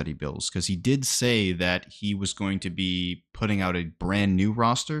roster that he builds? Because he did say that he was going to be putting out a brand new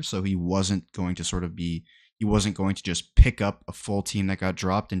roster, so he wasn't going to just pick up a full team that got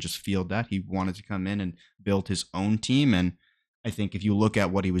dropped and just field that. He wanted to come in and build his own team. And I think if you look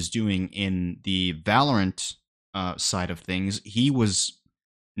at what he was doing in the Valorant side of things, he was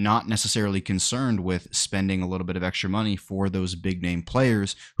not necessarily concerned with spending a little bit of extra money for those big name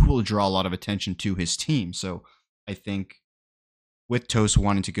players who will draw a lot of attention to his team. So I think with Toast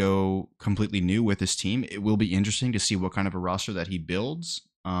wanting to go completely new with his team, it will be interesting to see what kind of a roster that he builds.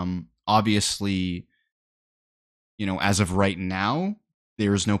 Obviously, as of right now,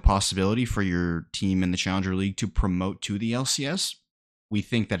 there is no possibility for your team in the Challenger League to promote to the LCS. We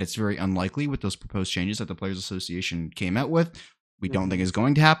think that it's very unlikely with those proposed changes that the Players Association came out with. We don't think is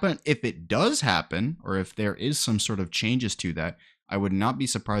going to happen. If it does happen, or if there is some sort of changes to that, I would not be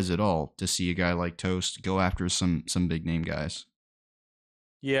surprised at all to see a guy like Toast go after some big name guys.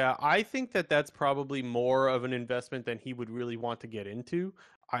 yeah. I think that that's probably more of an investment than he would really want to get into.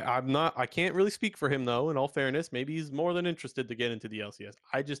 I'm not. I can't really speak for him though. In all fairness, maybe he's more than interested to get into the LCS.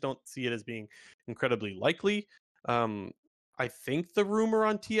 I just don't see it as being incredibly likely. Um, I think the rumor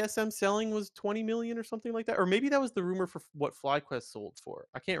on TSM selling was 20 million or something like that, or maybe that was the rumor for what FlyQuest sold for.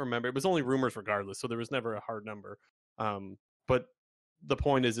 I can't remember. It was only rumors regardless, so there was never a hard number. But the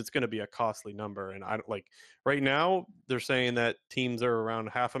point is it's going to be a costly number, and I don't like right now they're saying that teams are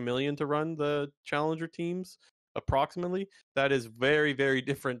around 500,000 to run the challenger teams approximately. That is very, very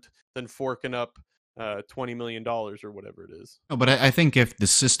different than forking up $20 million or whatever it is. No, but I think if the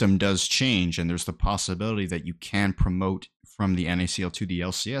system does change and there's the possibility that you can promote from the NACL to the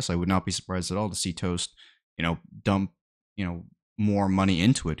LCS, I would not be surprised at all to see Toast, dump, more money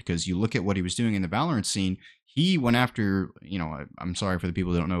into it, because you look at what he was doing in the Valorant scene. He went after, I'm sorry for the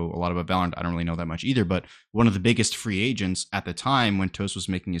people who don't know a lot about Valorant. I don't really know that much either, but one of the biggest free agents at the time when Toast was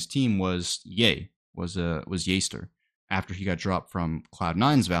making his team was Yaster, after he got dropped from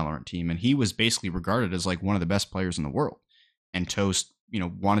Cloud9's Valorant team, and he was basically regarded as like one of the best players in the world. And Toast,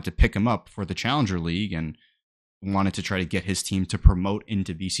 wanted to pick him up for the Challenger League and wanted to try to get his team to promote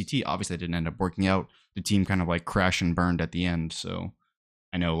into VCT. Obviously, that didn't end up working out. The team kind of like crashed and burned at the end. So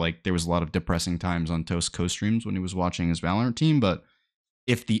I know like there was a lot of depressing times on Toast co-streams when he was watching his Valorant team. But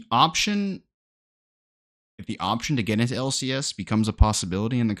if the option to get into LCS becomes a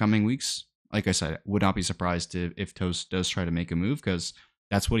possibility in the coming weeks, like I said, would not be surprised if Toast does try to make a move, because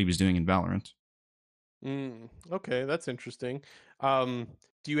that's what he was doing in Valorant. Okay, that's interesting.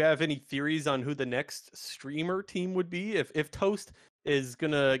 Do you have any theories on who the next streamer team would be if Toast is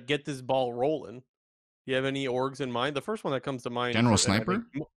gonna get this ball rolling? Do you have any orgs in mind? The first one that comes to mind General for, and Sniper?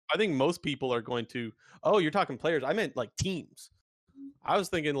 I think most people are going to. Oh, you're talking players. I meant like teams. I was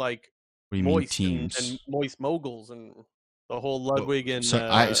thinking like What do you mean Moist and teams? Moist Moguls and the whole Well, Ludwig and. so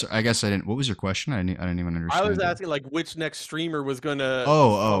I guess I didn't. What was your question? I didn't even I was understand it. asking like which next streamer was gonna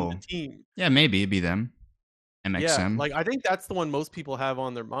Oh, from the oh, team. yeah, maybe it'd be them. Yeah, MXM. like I think that's the one most people have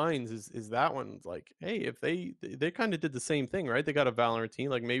on their minds is that one. It's like, hey, if they kind of did the same thing, right? They got a Valorant team,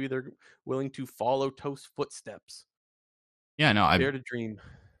 like maybe they're willing to follow Toast's footsteps. Yeah, no, Dare to dream.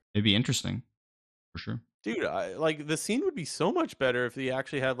 it'd be interesting for sure. Dude, like the scene would be so much better if they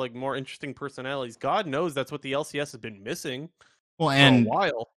actually had like more interesting personalities. God knows that's what the LCS has been missing Well, for a and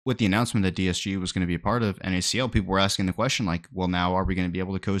while. with the announcement that DSG was going to be a part of NACL, people were asking the question like, well, now are we going to be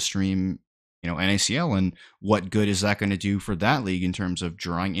able to co-stream, NACL, and what good is that going to do for that league in terms of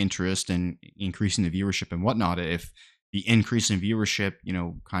drawing interest and increasing the viewership and whatnot? If the increase in viewership,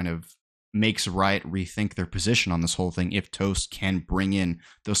 kind of makes Riot rethink their position on this whole thing, if Toast can bring in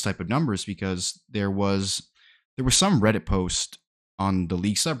those type of numbers, because there was some Reddit post on the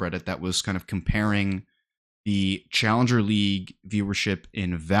league subreddit that was kind of comparing the Challenger League viewership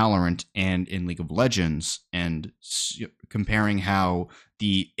in Valorant and in League of Legends, and comparing how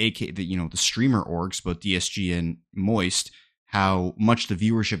the streamer orgs, both DSG and Moist, how much the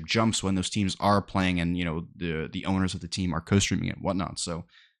viewership jumps when those teams are playing, and the owners of the team are co-streaming it and whatnot. So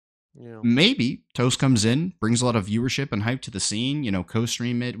Yeah. maybe Toast comes in, brings a lot of viewership and hype to the scene,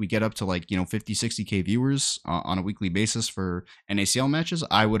 co-stream it. We get up to like, 50, 60K viewers on a weekly basis for NACL matches.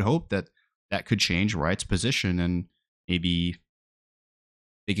 I would hope that could change Riot's position, and maybe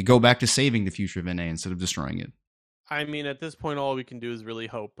they could go back to saving the future of NA instead of destroying it. I mean, at this point, all we can do is really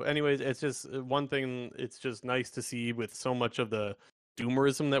hope. But anyways, it's just one thing. It's just nice to see with so much of the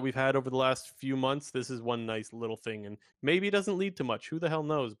doomerism that we've had over the last few months. This is one nice little thing, and maybe it doesn't lead to much. Who the hell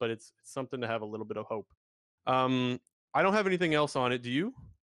knows? But it's something to have a little bit of hope. Um, I don't have anything else on it. Do you?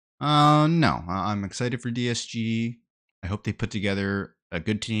 No, I'm excited for DSG. I hope they put together a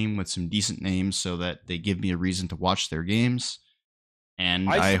good team with some decent names so that they give me a reason to watch their games, and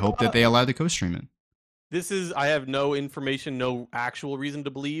I I saw hope that they allow the co-stream it. this is. I have no information, no actual reason to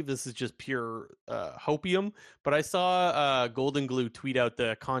believe. This is just pure hopium. But I saw Golden Glue tweet out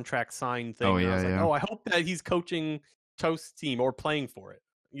the contract sign Oh thing, and I yeah, was like, yeah. oh, I hope that he's coaching Toast's team or playing for it.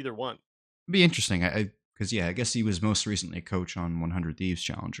 Either one. It'd be interesting. Because I guess he was most recently a coach on 100 Thieves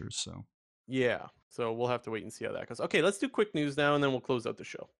Challengers. So Yeah. So we'll have to wait and see how that goes. Okay, let's do quick news now, and then we'll close out the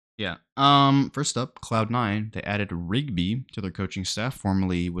show. yeah. First up, Cloud9. They added Rigby to their coaching staff.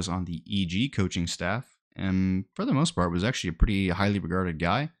 Formerly was on the EG coaching staff, and for the most part was actually a pretty highly regarded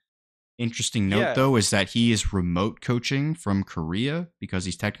guy. Interesting note, Yeah. though, is that he is remote coaching from Korea because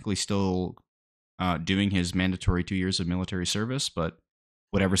he's technically still doing his mandatory 2 years of military service, but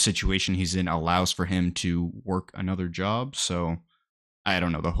whatever situation he's in allows for him to work another job. So I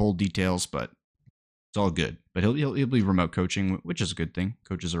don't know the whole details, but it's all good. But he'll be remote coaching, which is a good thing.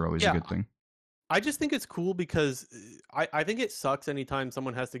 Coaches are always a Yeah. good thing. I just think it's cool because I think it sucks anytime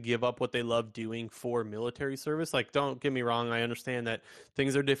someone has to give up what they love doing for military service. Like, don't get me wrong, I understand that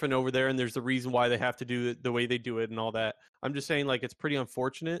things are different over there and there's a reason why they have to do it the way they do it and all that. I'm just saying, like, it's pretty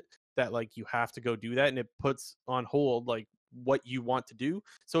unfortunate that like you have to go do that and it puts on hold like what you want to do.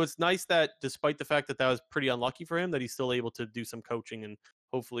 So it's nice that despite the fact that that was pretty unlucky for him, that he's still able to do some coaching and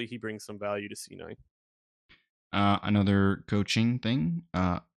hopefully he brings some value to C9. Another coaching thing.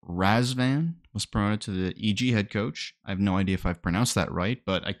 Razvan was promoted to the EG head coach. I have no idea if I've pronounced that right,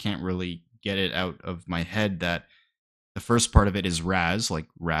 but I can't really get it out of my head that the first part of it is Raz, like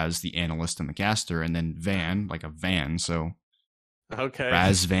Raz, the analyst and the caster, and then Van, like a van. So Okay.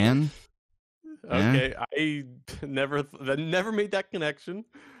 Razvan, eh? Okay, I never made that connection.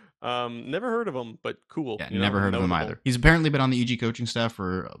 Never heard of him, but cool. Yeah, never heard of him Notable. either. He's apparently been on the EG coaching staff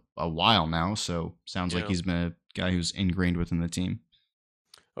for a while now, so sounds like Yeah. he's been a guy who's ingrained within the team.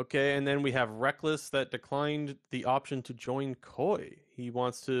 Okay, and then we have Reckless that declined the option to join Koi. He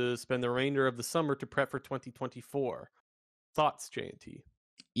wants to spend the remainder of the summer to prep for 2024. Thoughts, J&T?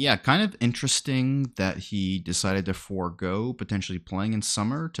 Yeah, kind of interesting that he decided to forego potentially playing in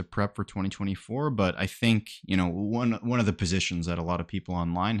summer to prep for 2024. But I think, one of the positions that a lot of people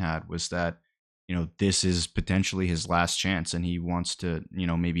online had was that, this is potentially his last chance and he wants to,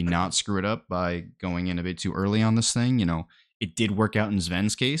 maybe not screw it up by going in a bit too early on this thing. It did work out in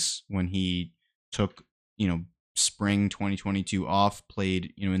Sven's case when he took, spring 2022 off,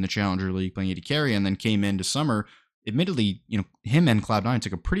 played, in the Challenger League playing AD carry, and then came into summer. Admittedly, him and Cloud9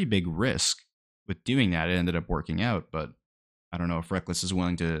 took a pretty big risk with doing that. It ended up working out, but I don't know if Reckless is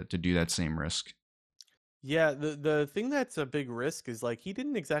willing to do that same risk. Yeah, the thing that's a big risk is like he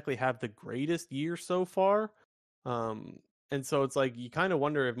didn't exactly have the greatest year so far. Um and so it's like you kind of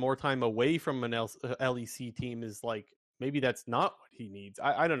wonder if more time away from an LEC team is like maybe that's not what he needs.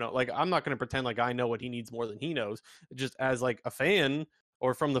 I don't know. Like I'm not going to pretend like I know what he needs more than he knows. Just as like a fan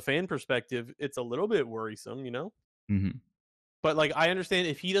or from the fan perspective, it's a little bit worrisome. Mm-hmm. But like I understand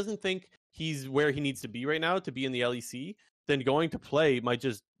if he doesn't think he's where he needs to be right now to be in the LEC, then going to play might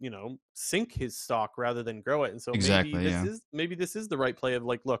just, sink his stock rather than grow it. And so Exactly. Yeah. maybe this is the right play of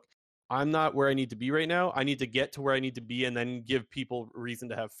like, look, I'm not where I need to be right now. I need to get to where I need to be and then give people reason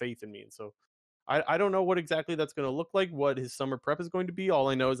to have faith in me. And so I don't know what exactly that's going to look like, what his summer prep is going to be. All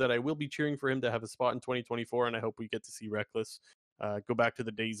I know is that I will be cheering for him to have a spot in 2024, and I hope we get to see Reckless go back to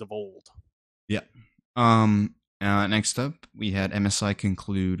the days of old. Yeah. Next up, we had MSI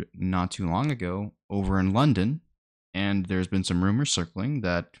conclude not too long ago over in London, and there's been some rumors circling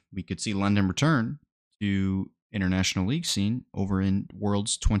that we could see London return to international league scene over in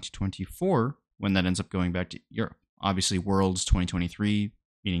Worlds 2024 when that ends up going back to Europe. Obviously, Worlds 2023,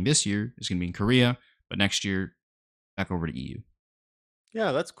 meaning this year, is going to be in Korea, but next year back over to EU.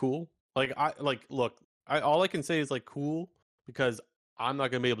 Yeah, that's cool. Like look, all I can say is like cool because I'm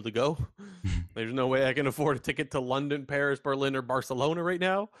not gonna be able to go. There's no way I can afford a ticket to London, Paris, Berlin, or Barcelona right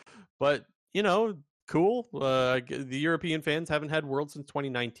now. But cool. The European fans haven't had World since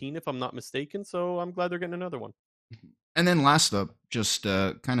 2019, if I'm not mistaken. So I'm glad they're getting another one. And then last up, just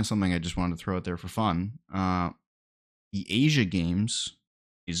kind of something I just wanted to throw out there for fun. The Asia Games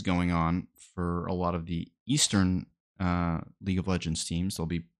is going on for a lot of the Eastern League of Legends teams. They'll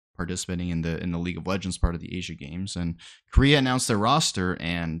be participating in the League of Legends part of the Asia Games, and Korea announced their roster.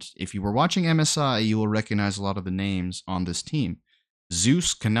 And if you were watching MSI, you will recognize a lot of the names on this team: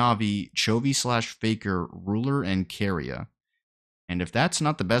 Zeus, Kanavi, Chovy/Faker, Ruler, and Keria. And if that's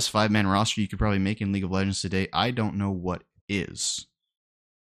not the best 5-man roster you could probably make in League of Legends today, I don't know what is.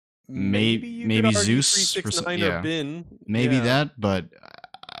 Maybe you could Maybe argue Zeus 369 or Bin. maybe Yeah. that, but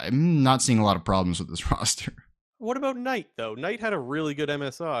I'm not seeing a lot of problems with this roster. What about Knight though? Knight had a really good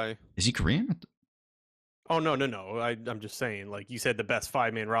MSI. Is he Korean? Oh no. I'm just saying, like you said, the best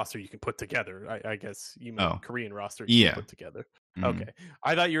 5-man roster you can put together. I guess you meant Korean roster you can put together. Mm-hmm. Okay,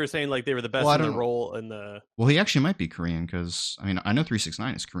 I thought you were saying like they were the best in their role in the. Well, he actually might be Korean because I know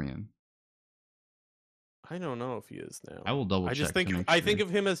 369 is Korean. I don't know if he is now. I will double check. I just think I think of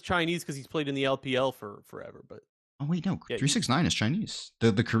him as Chinese because he's played in the LPL for forever. But oh wait, no, 369 is Chinese.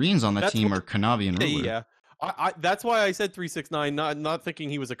 The Koreans on that team are Kanavi and Ruler. Yeah. I that's why I said 369, not thinking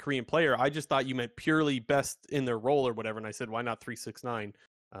he was a Korean player. I just thought you meant purely best in their role or whatever, and I said why not 369?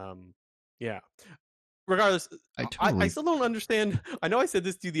 Yeah. Regardless, I still don't understand. I know I said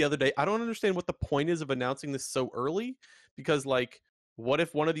this to you the other day. I don't understand what the point is of announcing this so early because like what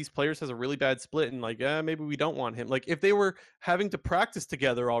if one of these players has a really bad split and like maybe we don't want him. Like if they were having to practice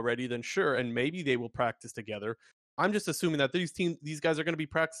together already, then sure, and maybe they will practice together. I'm just assuming that these guys are going to be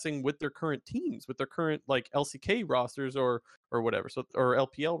practicing with their current teams, with their current like LCK rosters or whatever, so or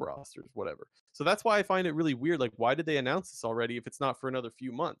LPL rosters, whatever. So that's why I find it really weird. Like, why did they announce this already if it's not for another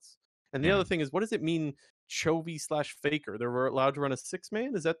few months? And the other thing is, what does it mean, Chovy/Faker? They were allowed to run a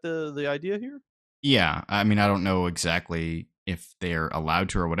 6-man. Is that the idea here? Yeah, I mean, I don't know exactly if they're allowed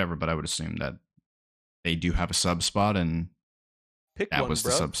to or whatever, but I would assume that they do have a sub spot, and Pick that one, was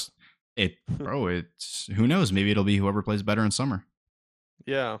bro. the subs. It's who knows? Maybe it'll be whoever plays better in summer.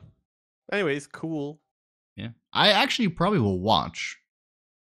 Yeah. Anyways, cool. Yeah. I actually probably will watch.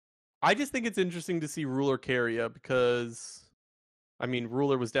 I just think it's interesting to see Ruler Carria because, I mean,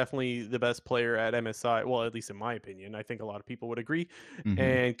 Ruler was definitely the best player at MSI. Well, at least in my opinion. I think a lot of people would agree. Mm-hmm.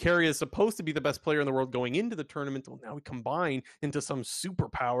 And Carria is supposed to be the best player in the world going into the tournament. Well, now we combine into some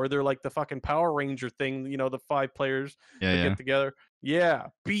superpower. They're like the fucking Power Ranger thing, the 5 players Yeah, that yeah. get together. Yeah,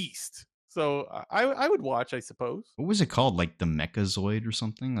 beast. So I would watch, I suppose. What was it called? Like the Mechazoid or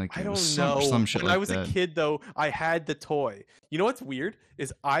something? Like I it was don't some know. shit When I like was a that. kid, though, I had the toy. You know what's weird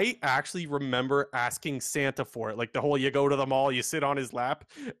is I actually remember asking Santa for it. Like the whole you go to the mall, you sit on his lap,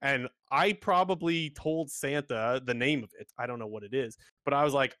 and I probably told Santa the name of it. I don't know what it is, but I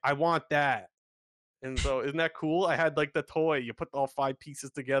was like, I want that. And so, isn't that cool? I had like the toy. You put all 5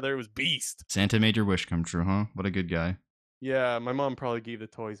 pieces together. It was beast. Santa made your wish come true, huh? What a good guy. Yeah, my mom probably gave the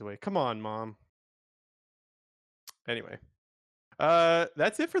toys away. Come on, mom. Anyway,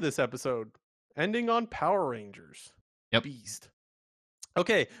 that's it for this episode. Ending on Power Rangers. Yep. Beast.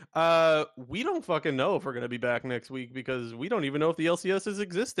 Okay, we don't fucking know if we're gonna be back next week because we don't even know if the LCS is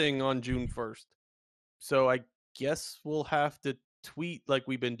existing on June 1st. So I guess we'll have to tweet like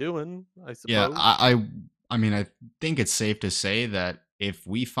we've been doing, I Yeah, suppose. I mean, I think it's safe to say that if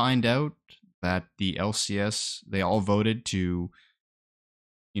we find out that the LCS they all voted to,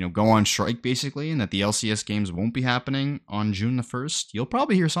 go on strike basically, and that the LCS games won't be happening on June the 1st, you'll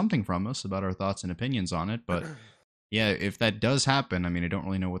probably hear something from us about our thoughts and opinions on it. But yeah, if that does happen, I mean, I don't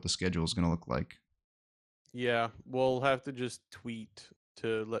really know what the schedule is going to look like. Yeah, we'll have to just tweet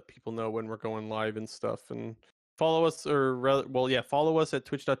to let people know when we're going live and stuff. And follow us, follow us at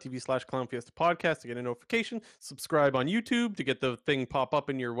twitch.tv/clownfiesta podcast to get a notification. Subscribe on YouTube to get the thing pop up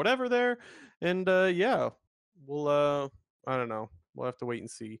in your whatever there. And yeah, we'll, I don't know. We'll have to wait and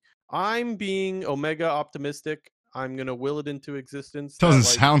see. I'm being Omega optimistic. I'm gonna will it into existence that Doesn't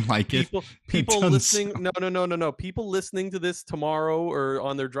like sound like it. people It people doesn't listening sound- no people listening to this tomorrow or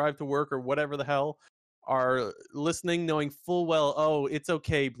on their drive to work or whatever the hell are listening knowing full well, oh, it's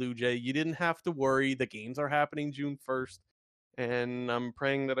okay, Blue Jay, you didn't have to worry, the games are happening June 1st, and I'm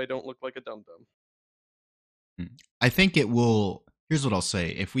praying that I don't look like a dum-dum. I think it will. Here's what I'll say: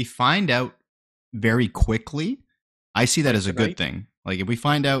 if we find out very quickly, I see that Like as a good tonight. thing. Like if we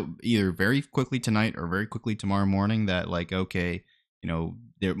find out either very quickly tonight or very quickly tomorrow morning that like okay,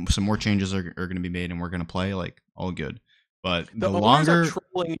 there some more changes are going to be made and we're going to play, like all good. But The the owners are longer,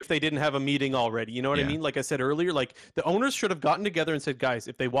 trolling if they didn't have a meeting already, you know what I yeah, mean? Like I said earlier, like the owners should have gotten together and said, guys,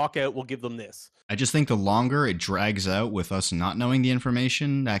 if they walk out, we'll give them this. I just think the longer it drags out with us not knowing the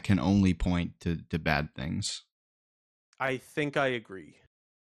information, that can only point to bad things. I think I agree.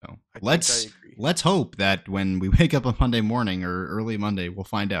 So I think I let's agree. let's hope that when we wake up on Monday morning or early Monday, we'll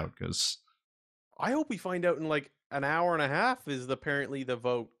find out because I hope we find out in like an hour and a half is apparently the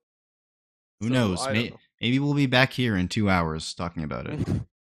vote. who So knows? I don't know. Maybe we'll be back here in 2 hours talking about it.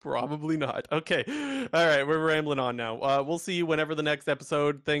 Probably not. Okay. All right. We're rambling on now. We'll see you whenever the next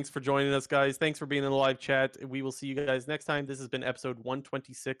episode. Thanks for joining us, guys. Thanks for being in the live chat. We will see you guys next time. This has been episode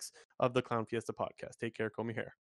 126 of the Clown Fiesta podcast. Take care. Comb your hair.